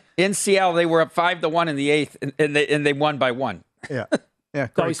line. In Seattle, they were up 5-1 in the 8th, and they won by 1. Yeah.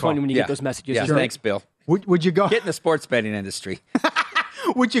 It's always fun when you get those messages. Yeah, thanks, Bill. Would you go? Get in the sports betting industry.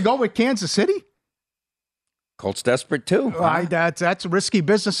 Would you go with Kansas City? Colts desperate too. That's risky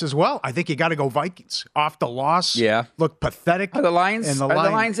business as well. I think you got to go Vikings off the loss. Yeah, look pathetic. Are the Lions? Are the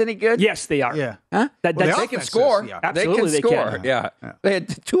Lions any good? Yes, they are. Yeah, huh? They can score. Yeah. Absolutely, they can score. Yeah. They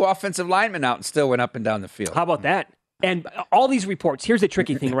had 2 offensive linemen out and still went up and down the field. How about that? And all these reports. Here's the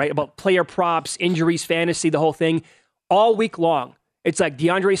tricky thing, right? About player props, injuries, fantasy, the whole thing. All week long, it's like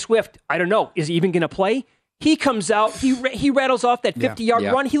DeAndre Swift. I don't know. Is he even going to play? He comes out. He rattles off that 50-yard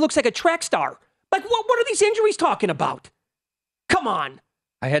run. He looks like a track star. Like, what are these injuries talking about? Come on.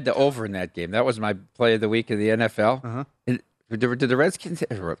 I had the over in that game. That was my play of the week of the NFL. Uh-huh. Did the Redskins,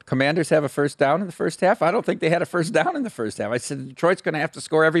 Commanders have a first down in the first half? I don't think they had a first down in the first half. I said Detroit's going to have to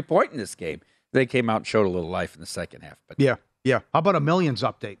score every point in this game. They came out and showed a little life in the second half. But yeah. How about a Millions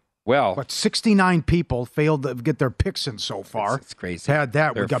update? Well, 69 people failed to get their picks in so far. It's crazy. Had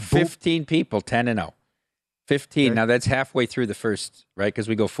that. We got 15 people, 10-0. 15. Okay. Now that's halfway through the first, right? Because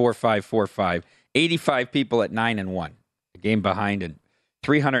we go 4-5, 4-5. 85 people at 9-1, a game behind, and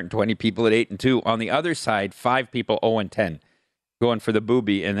 320 people at 8-2. On the other side, 5 people 0-10. going for the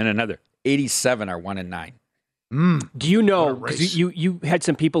booby, and then another 87 are 1-9. Do you know, because you had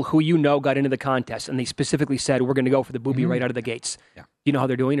some people who got into the contest, and they specifically said, we're going to go for the booby right out of the gates. Yeah. Do you know how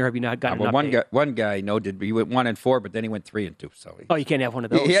they're doing, or have you not gotten an update? One guy he went 1-4, but then he went 3-2. So you can't have one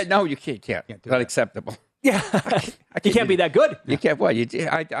of those. Yeah, no, you can't. It's not acceptable. Yeah, you can't be that good. You can't. What?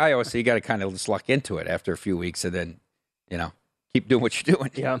 I always say you got to kind of just luck into it after a few weeks, and then keep doing what you're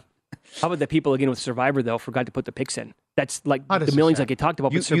doing. Yeah. How about the people again with Survivor though? Forgot to put the picks in. That's like the millions like you talked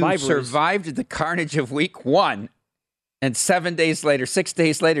about. But Survivor you survived the carnage of week 1, and 6 days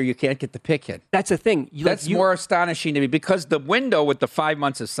later, you can't get the pick in. That's the thing. That's more astonishing to me because the window with the 5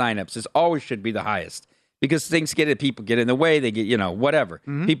 months of signups always should be the highest. Because people get in the way, they get, whatever.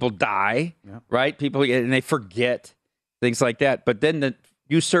 Mm-hmm. People die, right? People and they forget things like that. But then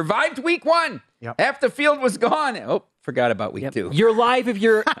you survived week 1. Yep. Half the field was gone. Oh, forgot about week 2. You're live if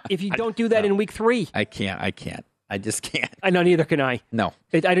you don't do that in week 3. I can't. I just can't. I know, neither can I. No.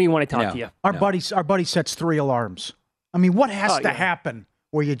 I don't even want to talk to you. Our buddy sets 3 alarms. I mean, what has to happen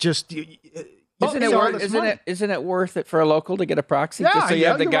where you just... Isn't it worth it for a local to get a proxy? Yeah, just so you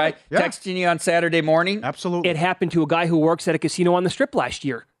have the guy texting you on Saturday morning? Absolutely. It happened to a guy who works at a casino on the Strip last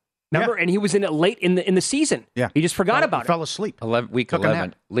year. Remember? Yeah. And he was in it late in the season. Yeah. He just forgot about it. Fell asleep. Week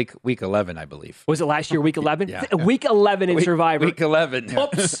 11, I believe. Was it last year, week 11? Yeah. Week 11 in Survivor. Week 11.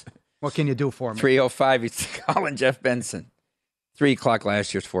 Oops. What can you do for me? 3:05, he's calling Jeff Benson. 3 o'clock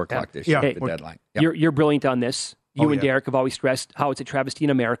last year, 4 o'clock this year, the deadline. Yep. You're brilliant on this. You and Derek have always stressed how it's a travesty in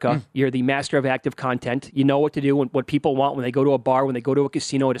America. You're the master of active content. You know what to do, what people want when they go to a bar, when they go to a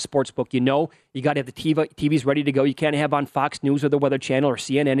casino, at a sports book. You got to have the TVs ready to go. You can't have on Fox News or the Weather Channel or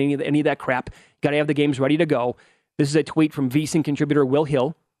CNN, any of that crap. You got to have the games ready to go. This is a tweet from VSiN contributor Will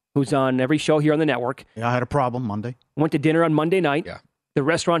Hill, who's on every show here on the network. Yeah, I had a problem Monday. Went to dinner on Monday night. Yeah. The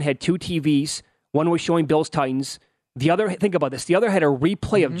restaurant had 2 TVs. One was showing Bills Titans. The other, think about this, the other had a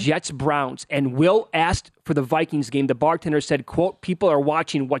replay of Jets Browns, and Will asked for the Vikings game. The bartender said, quote, people are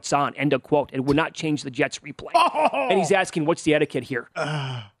watching what's on, end of quote. It would not change the Jets replay. And he's asking, what's the etiquette here?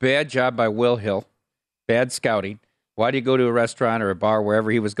 Bad job by Will Hill. Bad scouting. Why do you go to a restaurant or a bar,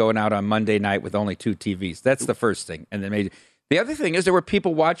 wherever he was going out on Monday night with only 2 TVs? That's the first thing. And then the other thing is there were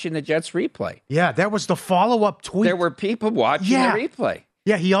people watching the Jets replay. Yeah, that was the follow-up tweet. There were people watching the replay.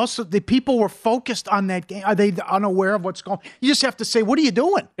 Yeah, the people were focused on that game. Are they unaware of what's going on? You just have to say, what are you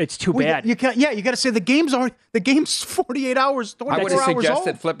doing? It's too bad. You got to say the game's 48 hours, 24 hours old. I would have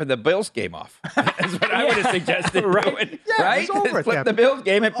suggested flipping the Bills game off. That's what I would have suggested doing. Yeah, right? Flip the Bills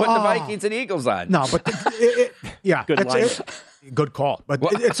game and put the Vikings and Eagles on. No, but good call. But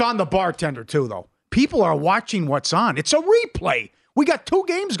it's on the bartender too, though. People are watching what's on. It's a replay. We got 2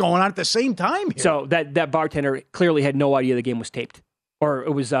 games going on at the same time here. So that bartender clearly had no idea the game was taped. Or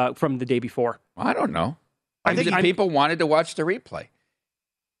it was from the day before. I don't know. I think people wanted to watch the replay.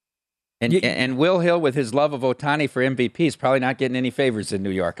 And Will Hill, with his love of Ohtani for MVP, is probably not getting any favors in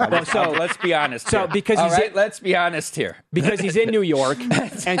New York. Let's be honest here. Let's be honest here. Because he's in New York,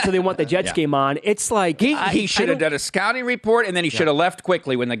 and so they want the Jets game on. It's like... He should have done a scouting report, and then he should have left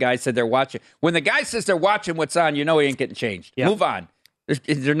quickly when the guy said they're watching. When the guy says they're watching what's on, he ain't getting changed. Yeah. Move on.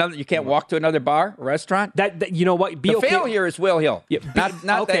 Is there another? You can't walk to another bar, or restaurant. That you know what? The failure is Will Hill. Yeah,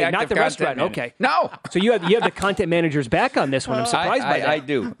 not the restaurant. Manager. Okay, no. So you have the content manager's back on this one. I'm surprised by that. I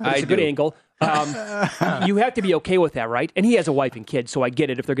do. It's a good angle. You have to be okay with that, right? And he has a wife and kids, so I get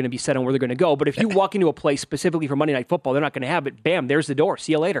it if they're going to be set on where they're going to go. But if you walk into a place specifically for Monday Night Football, they're not going to have it. Bam, there's the door.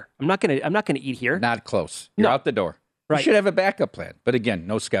 See you later. I'm not going to eat here. Not close. You're out the door. Right. You should have a backup plan. But again,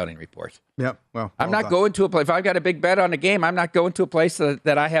 no scouting report. Yep. Well, I'm not going to a place. If I've got a big bet on a game, I'm not going to a place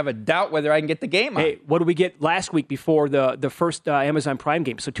that I have a doubt whether I can get the game on. Hey, what did we get last week before the first Amazon Prime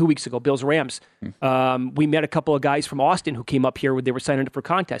game? So 2 weeks ago, Bills-Rams. We met a couple of guys from Austin who came up here. They were signing up for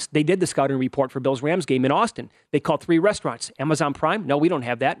contests. They did the scouting report for Bills-Rams game in Austin. They called 3 restaurants. Amazon Prime? No, we don't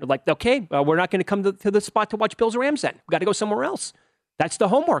have that. They're like, okay, we're not going to come to the spot to watch Bills-Rams then. We've got to go somewhere else. That's the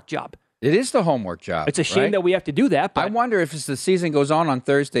homework job. It is the homework job. It's a shame that we have to do that. But I wonder if as the season goes on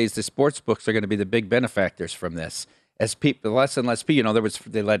Thursdays, the sports books are going to be the big benefactors from this. As people, less and less people,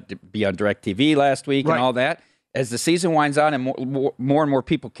 they let it be on DirecTV last week and all that. As the season winds on and more and more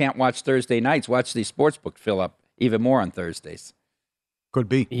people can't watch Thursday nights, watch these sports books fill up even more on Thursdays. Could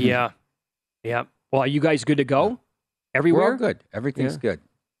be. Yeah. Yeah. Well, are you guys good to go? Everywhere? We're all good. Everything's good.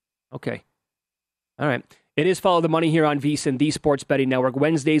 Okay. All right. It is Follow the Money here on VSiN, the Sports Betting Network.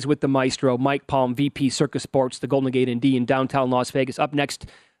 Wednesdays with the Maestro, Mike Palm, VP Circus Sports, the Golden Gate Inn in downtown Las Vegas. Up next,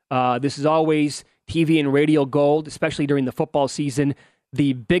 this is always TV and radio gold, especially during the football season.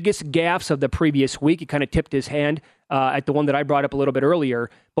 the biggest gaffes of the previous week. He kind of tipped his hand at the one that I brought up a little bit earlier.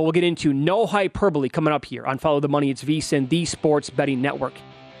 But we'll get into no hyperbole coming up here on Follow the Money. It's VSiN, the Sports Betting Network.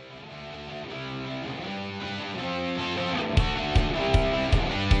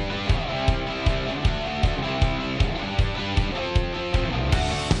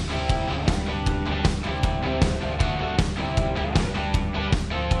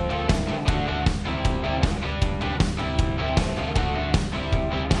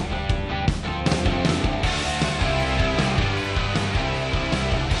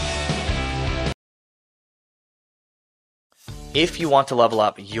 If you want to level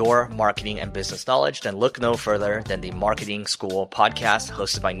up your marketing and business knowledge, then look no further than the Marketing School podcast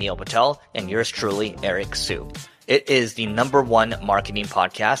hosted by Neil Patel and yours truly, Eric Su. It is the #1 marketing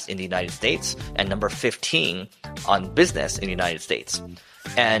podcast in the United States and number 15 on business in the United States.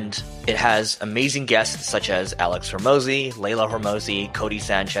 And it has amazing guests such as Alex Hormozi, Layla Hormozi, Cody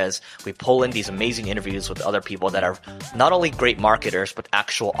Sanchez. We pull in these amazing interviews with other people that are not only great marketers, but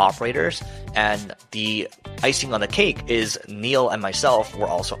actual operators. And the icing on the cake is Neil and myself were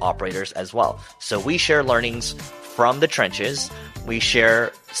also operators as well. So we share learnings from the trenches. We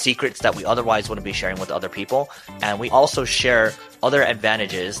share secrets that we otherwise wouldn't be sharing with other people. And we also share other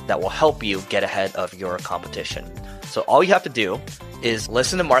advantages that will help you get ahead of your competition. So all you have to do is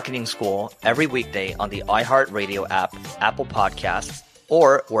listen to Marketing School every weekday on the iHeartRadio app, Apple Podcasts,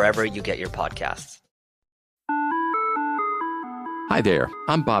 or wherever you get your podcasts. Hi there,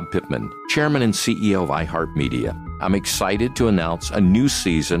 I'm Bob Pittman, Chairman and CEO of iHeartMedia. I'm excited to announce a new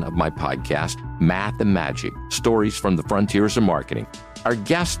season of my podcast, Math and Magic, Stories from the Frontiers of Marketing. Our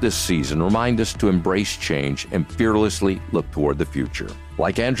guests this season remind us to embrace change and fearlessly look toward the future.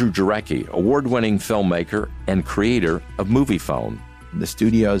 Like Andrew Jarecki, award-winning filmmaker and creator of Moviefone. The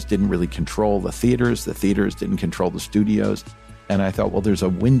studios didn't really control the theaters didn't control the studios. And I thought, well, there's a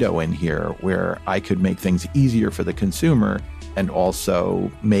window in here where I could make things easier for the consumer and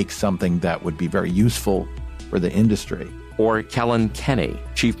also make something that would be very useful for the industry. Or Kellen Kenny,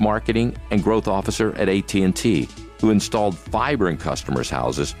 Chief Marketing and Growth Officer at AT&T, who installed fiber in customers'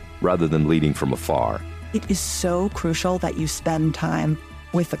 houses rather than leading from afar. It is so crucial that you spend time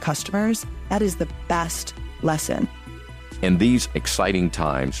with the customers. That is the best lesson. In these exciting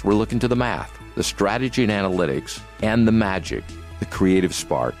times, we're looking to the math, the strategy and analytics, and the magic, the creative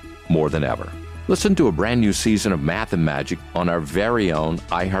spark, more than ever. Listen to a brand new season of Math and Magic on our very own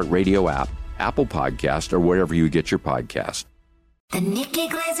iHeartRadio app, Apple Podcast, or wherever you get your podcast. The Nikki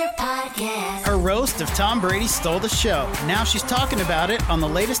Glaser Podcast. Her roast of Tom Brady stole the show. Now she's talking about it on the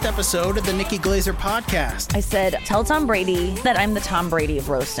latest episode of the Nikki Glaser Podcast. I said, tell Tom Brady that I'm the Tom Brady of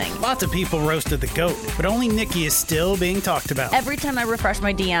roasting. Lots of people roasted the GOAT, but only Nikki is still being talked about. Every time I refresh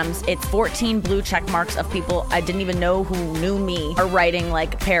my DMs, it's 14 blue check marks of people I didn't even know who knew me are writing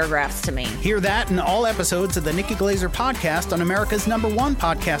like paragraphs to me. Hear that in all episodes of the Nikki Glaser Podcast on America's #1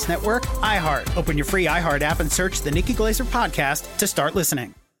 podcast network, iHeart. Open your free iHeart app and search the Nikki Glaser Podcast to start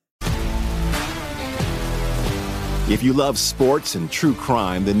listening. If you love sports and true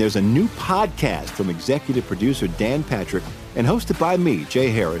crime, then there's a new podcast from executive producer Dan Patrick and hosted by me,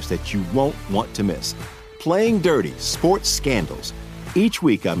 Jay Harris, that you won't want to miss. Playing Dirty: Sports Scandals. Each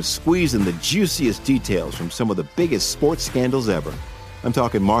week, I'm squeezing the juiciest details from some of the biggest sports scandals ever. I'm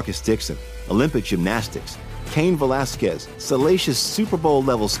talking Marcus Dixon, Olympic gymnastics, Cain Velasquez, salacious Super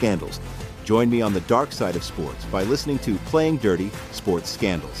Bowl-level scandals. Join me on the dark side of sports by listening to Playing Dirty: Sports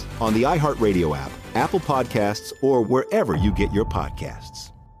Scandals on the iHeartRadio app, Apple Podcasts, or wherever you get your podcasts.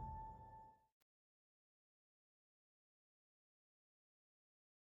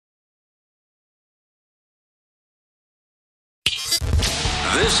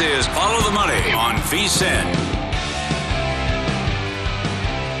 This is Follow the Money on VSiN.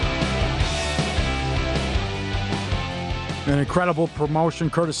 An incredible promotion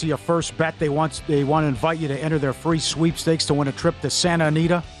courtesy of First Bet. They want to invite you to enter their free sweepstakes to win a trip to Santa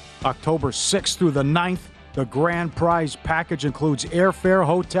Anita, October 6th through the 9th. The grand prize package includes airfare,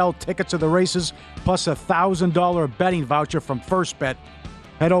 hotel, tickets to the races, plus a $1,000 betting voucher from First Bet.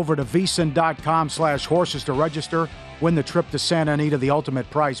 Head over to vsin.com/horses to register. Win the trip to Santa Anita, the ultimate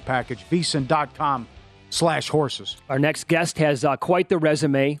prize package. vsin.com/horses. Our next guest has quite the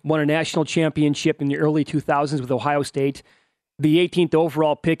resume. Won a national championship in the early 2000s with Ohio State. The 18th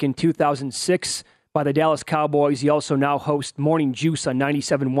overall pick in 2006 by the Dallas Cowboys. He also now hosts Morning Juice on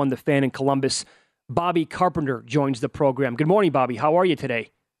 97.1 The Fan in Columbus. Bobby Carpenter joins the program. Good morning, Bobby. How are you today?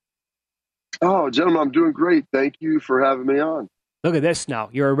 Oh, gentlemen, I'm doing great. Thank you for having me on. Look at this now.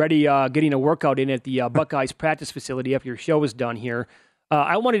 You're already getting a workout in at the Buckeyes practice facility after your show is done here.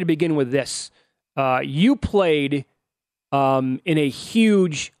 I wanted to begin with this. You played in a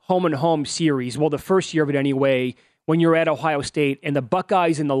huge home-and-home series. Well, the first year of it anyway, when you're at Ohio State, and the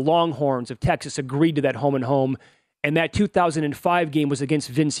Buckeyes and the Longhorns of Texas agreed to that home-and-home, and that 2005 game was against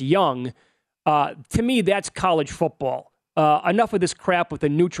Vince Young. To me, that's college football. Enough of this crap with the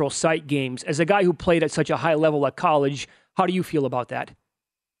neutral site games. As a guy who played at such a high level at college, how do you feel about that?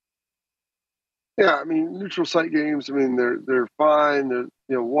 Yeah, I mean, neutral site games, I mean, they're fine.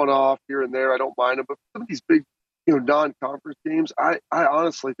 They're, one-off here and there. I don't mind them. But some of these big, non-conference games, I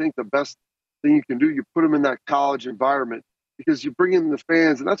honestly think the best thing you can do, you put them in that college environment because you bring in the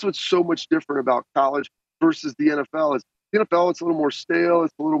fans. And that's what's so much different about college versus the NFL. The NFL, it's a little more stale.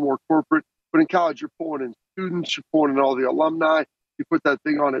 It's a little more corporate. But in college, you're pulling in students. You're pulling in all the alumni. You put that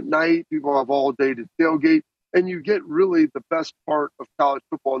thing on at night. People have all day to tailgate. And you get really the best part of college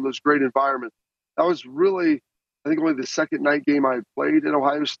football in those great environments. That was really, I think, only the second night game I played at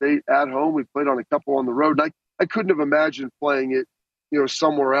Ohio State at home. We played on a couple on the road. And I couldn't have imagined playing it,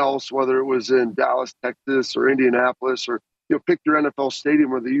 somewhere else, whether it was in Dallas, Texas, or Indianapolis, or, pick your NFL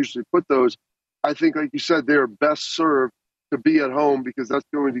stadium where they usually put those. I think, like you said, they're best served to be at home because that's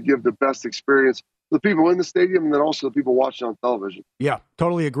going to give the best experience to the people in the stadium and then also the people watching on television. Yeah,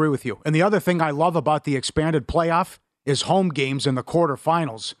 totally agree with you. And the other thing I love about the expanded playoff is home games in the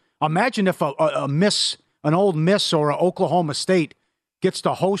quarterfinals. Imagine if an Ole Miss or an Oklahoma State gets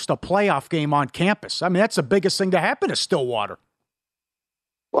to host a playoff game on campus. I mean, that's the biggest thing to happen to Stillwater.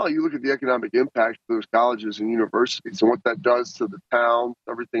 Well, you look at the economic impact of those colleges and universities and what that does to the town,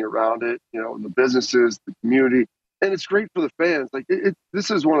 everything around it, the businesses, the community. And it's great for the fans. Like, this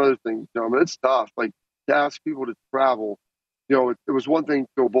is one other thing, gentlemen. It's tough. Like, to ask people to travel, it was one thing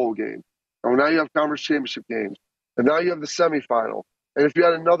to a bowl game. And now you have conference championship games. And now you have the semifinal. And if you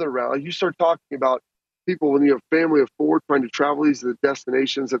had another round, like you start talking about people when you have family of four trying to travel these to the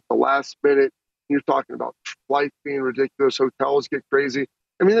destinations at the last minute. You're talking about flights being ridiculous, hotels get crazy.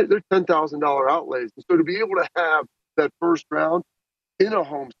 I mean, they're $10,000 outlays. And so to be able to have that first round in a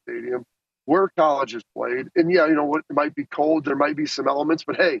home stadium where college is played, and yeah, what, it might be cold, there might be some elements,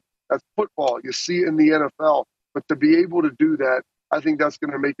 but hey, that's football. You see it in the NFL. But to be able to do that, I think that's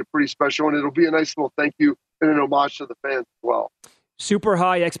going to make it pretty special, and it'll be a nice little thank you and an homage to the fans as well. Super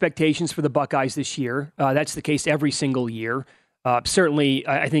high expectations for the Buckeyes this year. That's the case every single year. Certainly,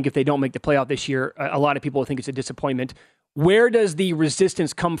 I think if they don't make the playoff this year, a lot of people will think it's a disappointment. Where does the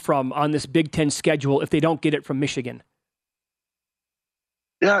resistance come from on this Big Ten schedule if they don't get it from Michigan?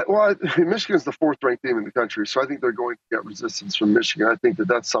 Yeah, well, Michigan's the fourth-ranked team in the country, so I think they're going to get resistance from Michigan. I think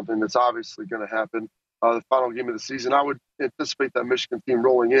that's something that's obviously going to happen. The final game of the season, I would anticipate that Michigan team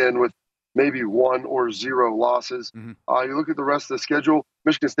rolling in with maybe 1 or 0 losses. Mm-hmm. You look at the rest of the schedule,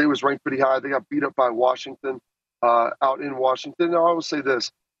 Michigan State was ranked pretty high. They got beat up by Washington out in Washington. Now, I will say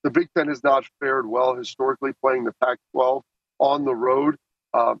this. The Big Ten has not fared well historically playing the Pac-12 on the road.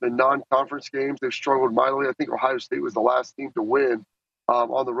 In non-conference games, they've struggled mightily. I think Ohio State was the last team to win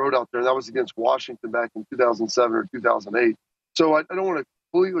on the road out there. And that was against Washington back in 2007 or 2008. So I don't want to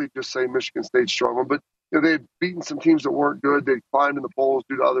completely just say Michigan State struggled, but they had beaten some teams that weren't good. They climbed in the polls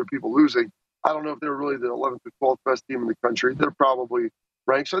due to other people losing. I don't know if they're really the 11th or 12th best team in the country. They're probably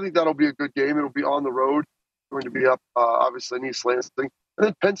ranked. So I think that'll be a good game. It'll be on the road. Going to be up, obviously, in East Lansing. And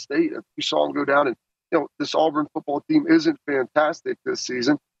then Penn State, you saw them go down. And, this Auburn football team isn't fantastic this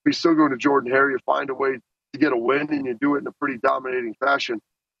season. But you still go to Jordan-Hare. You find a way to get a win, and you do it in a pretty dominating fashion.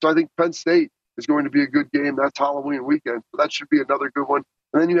 So I think Penn State is going to be a good game. That's Halloween weekend. So that should be another good one.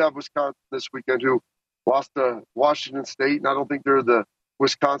 And then you have Wisconsin this weekend, who lost to Washington State. And I don't think they're the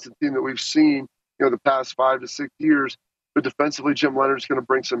Wisconsin team that we've seen, the past 5 to 6 years. But defensively, Jim Leonard's going to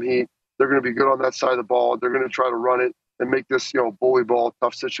bring some heat. They're going to be good on that side of the ball. They're going to try to run it and make this, bully ball,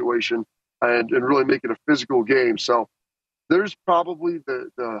 tough situation, and really make it a physical game. So there's probably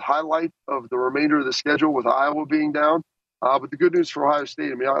the highlight of the remainder of the schedule with Iowa being down. But the good news for Ohio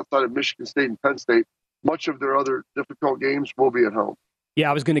State, outside of Michigan State and Penn State, much of their other difficult games will be at home. Yeah,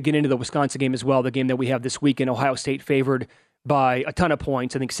 I was going to get into the Wisconsin game as well, the game that we have this weekend. Ohio State favored by a ton of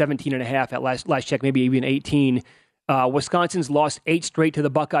points, I think 17.5 at last check, maybe even 18. Wisconsin's lost 8 straight to the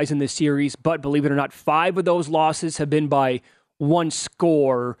Buckeyes in this series, but believe it or not, 5 of those losses have been by 1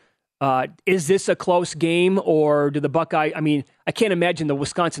 score. Is this a close game, or do the Buckeye? I can't imagine the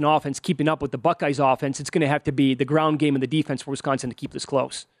Wisconsin offense keeping up with the Buckeyes offense. It's going to have to be the ground game and the defense for Wisconsin to keep this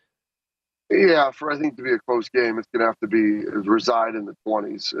close. Yeah, I think to be a close game, it's going to have to be reside in the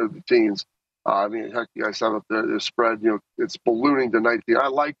 20s, the teens. Heck, you guys have up the spread. It's ballooning to 19. I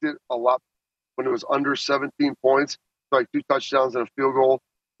liked it a lot when it was under 17 points, like 2 touchdowns and a field goal.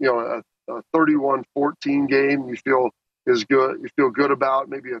 A 31-14 game you feel is good. You feel good about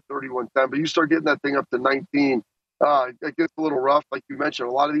maybe a 31-10, but you start getting that thing up to 19 it gets a little rough. Like you mentioned,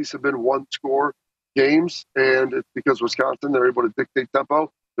 a lot of these have been one-score games, and it's because Wisconsin, they're able to dictate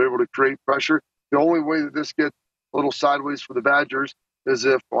tempo. They're able to create pressure. The only way that this gets a little sideways for the Badgers is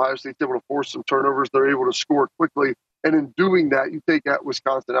if Ohio State's able to force some turnovers, they're able to score quickly. And in doing that, you take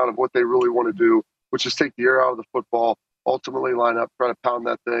Wisconsin out of what they really want to do, which is take the air out of the football, ultimately line up, try to pound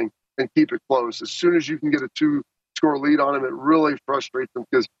that thing, and keep it close. As soon as you can get a 2-score lead on them, it really frustrates them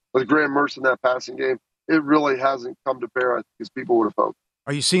because with Graham Mertz in that passing game, it really hasn't come to bear, I think, as people would have hoped.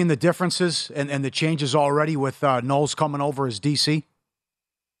 Are you seeing the differences and the changes already with Knowles coming over as DC?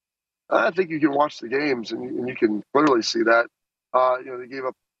 I think you can watch the games, and you can clearly see that. They gave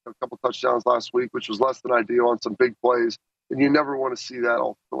up a couple touchdowns last week, which was less than ideal on some big plays, and you never want to see that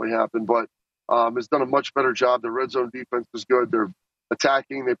ultimately happen. But has done a much better job. The red zone defense is good. They're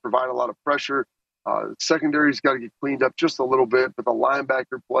attacking. They provide a lot of pressure. Secondary's got to get cleaned up just a little bit, but the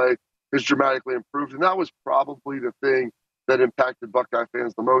linebacker play is dramatically improved. And that was probably the thing that impacted Buckeye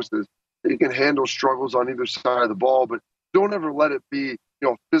fans the most is you can handle struggles on either side of the ball, but don't ever let it be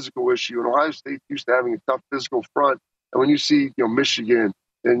a physical issue. And Ohio State's used to having a tough physical front. And when you see Michigan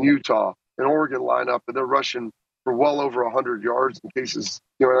and Utah and Oregon line up and they're rushing for well over 100 yards in cases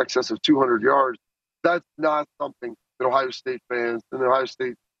in excess of 200 yards, that's not something that Ohio State fans and the Ohio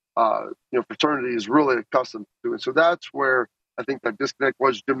State fraternity is really accustomed to. And so that's where I think that disconnect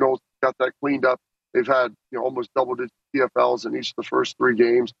was. Jim Knowles got that cleaned up. They've had almost double-digit PFLs in each of the first 3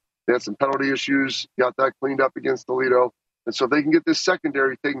 games. They had some penalty issues, got that cleaned up against Toledo. And so if they can get this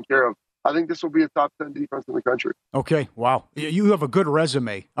secondary taken care of, I think this will be a top 10 defense in the country. Okay, wow. You have a good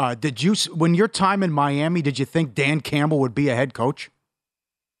resume. When your time in Miami, did you think Dan Campbell would be a head coach?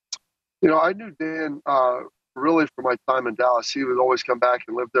 I knew Dan really from my time in Dallas. He would always come back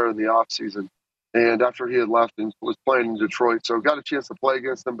and live there in the offseason. And after he had left and was playing in Detroit, so got a chance to play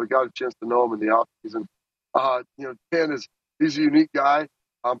against him, but got a chance to know him in the offseason. Dan he's a unique guy.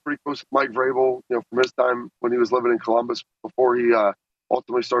 I'm pretty close with Mike Vrabel, from his time when he was living in Columbus before he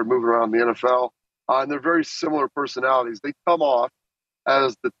ultimately started moving around the NFL. And they're very similar personalities. They come off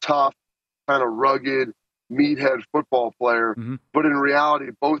as the tough, kind of rugged, meathead football player. Mm-hmm. But in reality,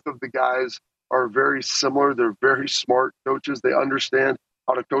 both of the guys are very similar. They're very smart coaches. They understand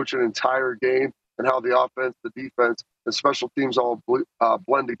how to coach an entire game and how the offense, the defense, and special teams all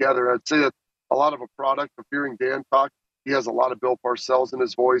blend together. I'd say that a lot of a product of hearing Dan talk. He has a lot of Bill Parcells in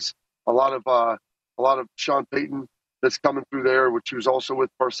his voice, a lot of Sean Payton that's coming through there, which he was also with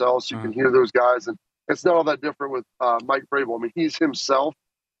Parcells. So you can hear those guys, and it's not all that different with Mike Vrabel. I mean, he's himself,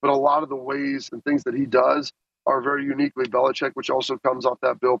 but a lot of the ways and things that he does are very uniquely Belichick, which also comes off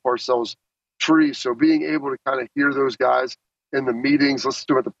that Bill Parcells tree. So being able to kind of hear those guys in the meetings, listen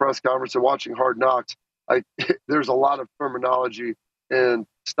to them at the press conference, and watching Hard Knocks, there's a lot of terminology and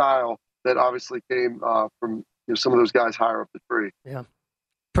style that obviously came from some of those guys higher up the tree. Yeah.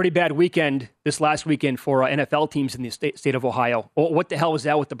 Pretty bad weekend this last weekend for NFL teams in the state of Ohio. What the hell was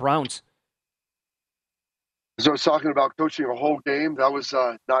that with the Browns? So I was talking about coaching a whole game. That was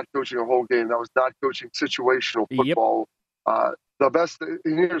not coaching a whole game. That was not coaching situational football. Yep. The best thing,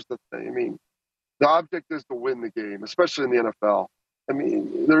 and here's the thing. I mean, the object is to win the game, especially in the NFL. I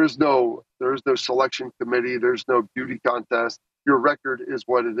mean, there is no selection committee. There's no beauty contest. Your record is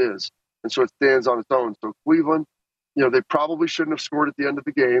what it is. And so it stands on its own. So Cleveland, they probably shouldn't have scored at the end of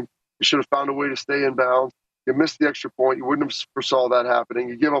the game. You should have found a way to stay in bounds. You missed the extra point. You wouldn't have foresaw that happening.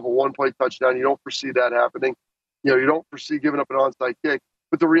 You give up a one-play touchdown. You don't foresee that happening. You don't foresee giving up an onside kick.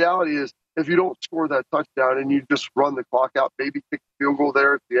 But the reality is, if you don't score that touchdown and you just run the clock out, maybe kick the field goal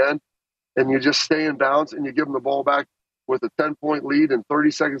there at the end, and you just stay in bounds and you give them the ball back with a 10-point lead and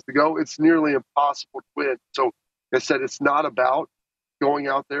 30 seconds to go, it's nearly impossible to win. So, like I said, it's not about going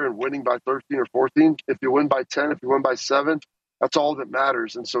out there and winning by 13 or 14. If you win by 10, if you win by 7, that's all that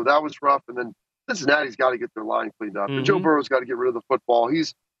matters. And so that was rough. And then Cincinnati's got to get their line cleaned up. Mm-hmm. And Joe Burrow's got to get rid of the football.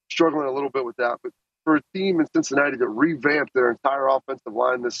 He's struggling a little bit with that. But for a team in Cincinnati that revamped their entire offensive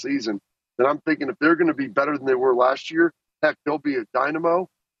line this season, then I'm thinking if they're going to be better than they were last year, heck, they'll be a dynamo.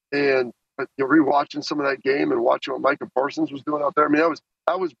 And rewatching some of that game and watching what Micah Parsons was doing out there, I mean,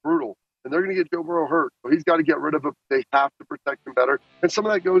 that was brutal. And they're going to get Joe Burrow hurt. So he's got to get rid of it. They have to protect him better. And some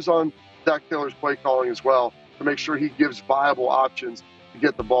of that goes on Zach Taylor's play calling as well to make sure he gives viable options to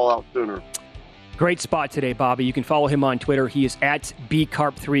get the ball out sooner. Great spot today, Bobby. You can follow him on Twitter. He is at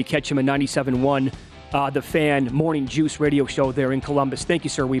BCarp3. Catch him at 97.1, The Fan Morning Juice radio show there in Columbus. Thank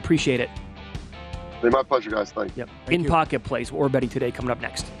you, sir. We appreciate it. My pleasure, guys. Thank you. Yep. In Pocket plays. What we're betting today coming up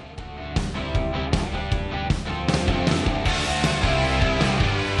next.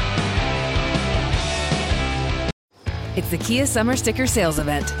 It's the Kia Summer Sticker Sales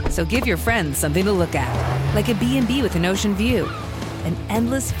Event, so give your friends something to look at, like a B&B with an ocean view, an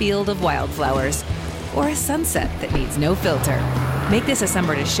endless field of wildflowers, or a sunset that needs no filter. Make this a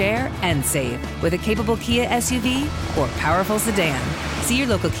summer to share and save with a capable Kia SUV or powerful sedan. See your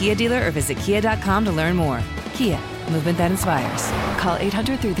local Kia dealer or visit kia.com to learn more. Kia, movement that inspires. Call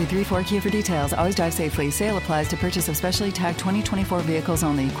 800-3334-KIA for details. Always drive safely. Sale applies to purchase of specially tagged 2024 vehicles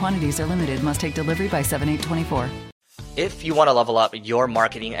only. Quantities are limited. Must take delivery by 7/8/24. If you want to level up your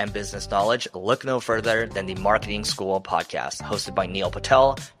marketing and business knowledge, look no further than the Marketing School podcast, hosted by Neil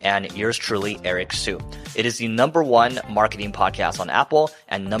Patel and yours truly, Eric Su. It is the #1 marketing podcast on Apple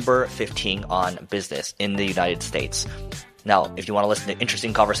and number 15 on business in the United States. Now, if you want to listen to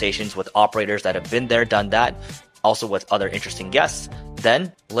interesting conversations with operators that have been there, done that, also with other interesting guests,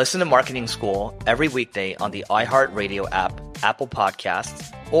 then listen to Marketing School every weekday on the iHeartRadio app, Apple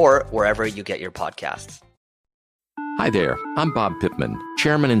Podcasts, or wherever you get your podcasts. Hi there, I'm Bob Pittman,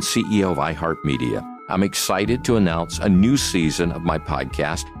 Chairman and CEO of iHeartMedia. I'm excited to announce a new season of my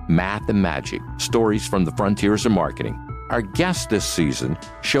podcast, Math and Magic, Stories from the Frontiers of Marketing. Our guests this season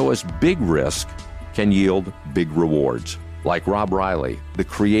show us big risk can yield big rewards, like Rob Riley, the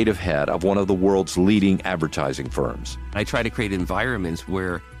creative head of one of the world's leading advertising firms. I try to create environments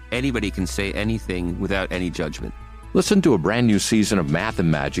where anybody can say anything without any judgment. Listen to a brand new season of Math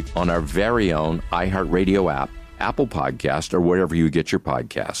and Magic on our very own iHeartRadio app, Apple Podcast, or wherever you get your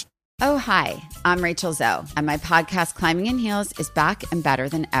podcast. Oh, hi, I'm Rachel Zoe, and my podcast, Climbing in Heels, is back and better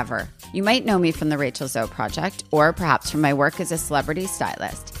than ever. You might know me from the Rachel Zoe Project, or perhaps from my work as a celebrity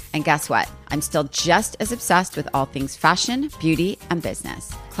stylist. And guess what? I'm still just as obsessed with all things fashion, beauty, and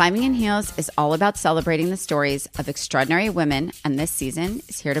business. Climbing in Heels is all about celebrating the stories of extraordinary women, and this season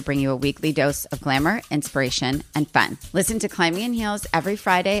is here to bring you a weekly dose of glamour, inspiration, and fun. Listen to Climbing in Heels every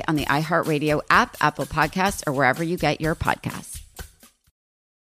Friday on the iHeartRadio app, Apple Podcasts, or wherever you get your podcasts.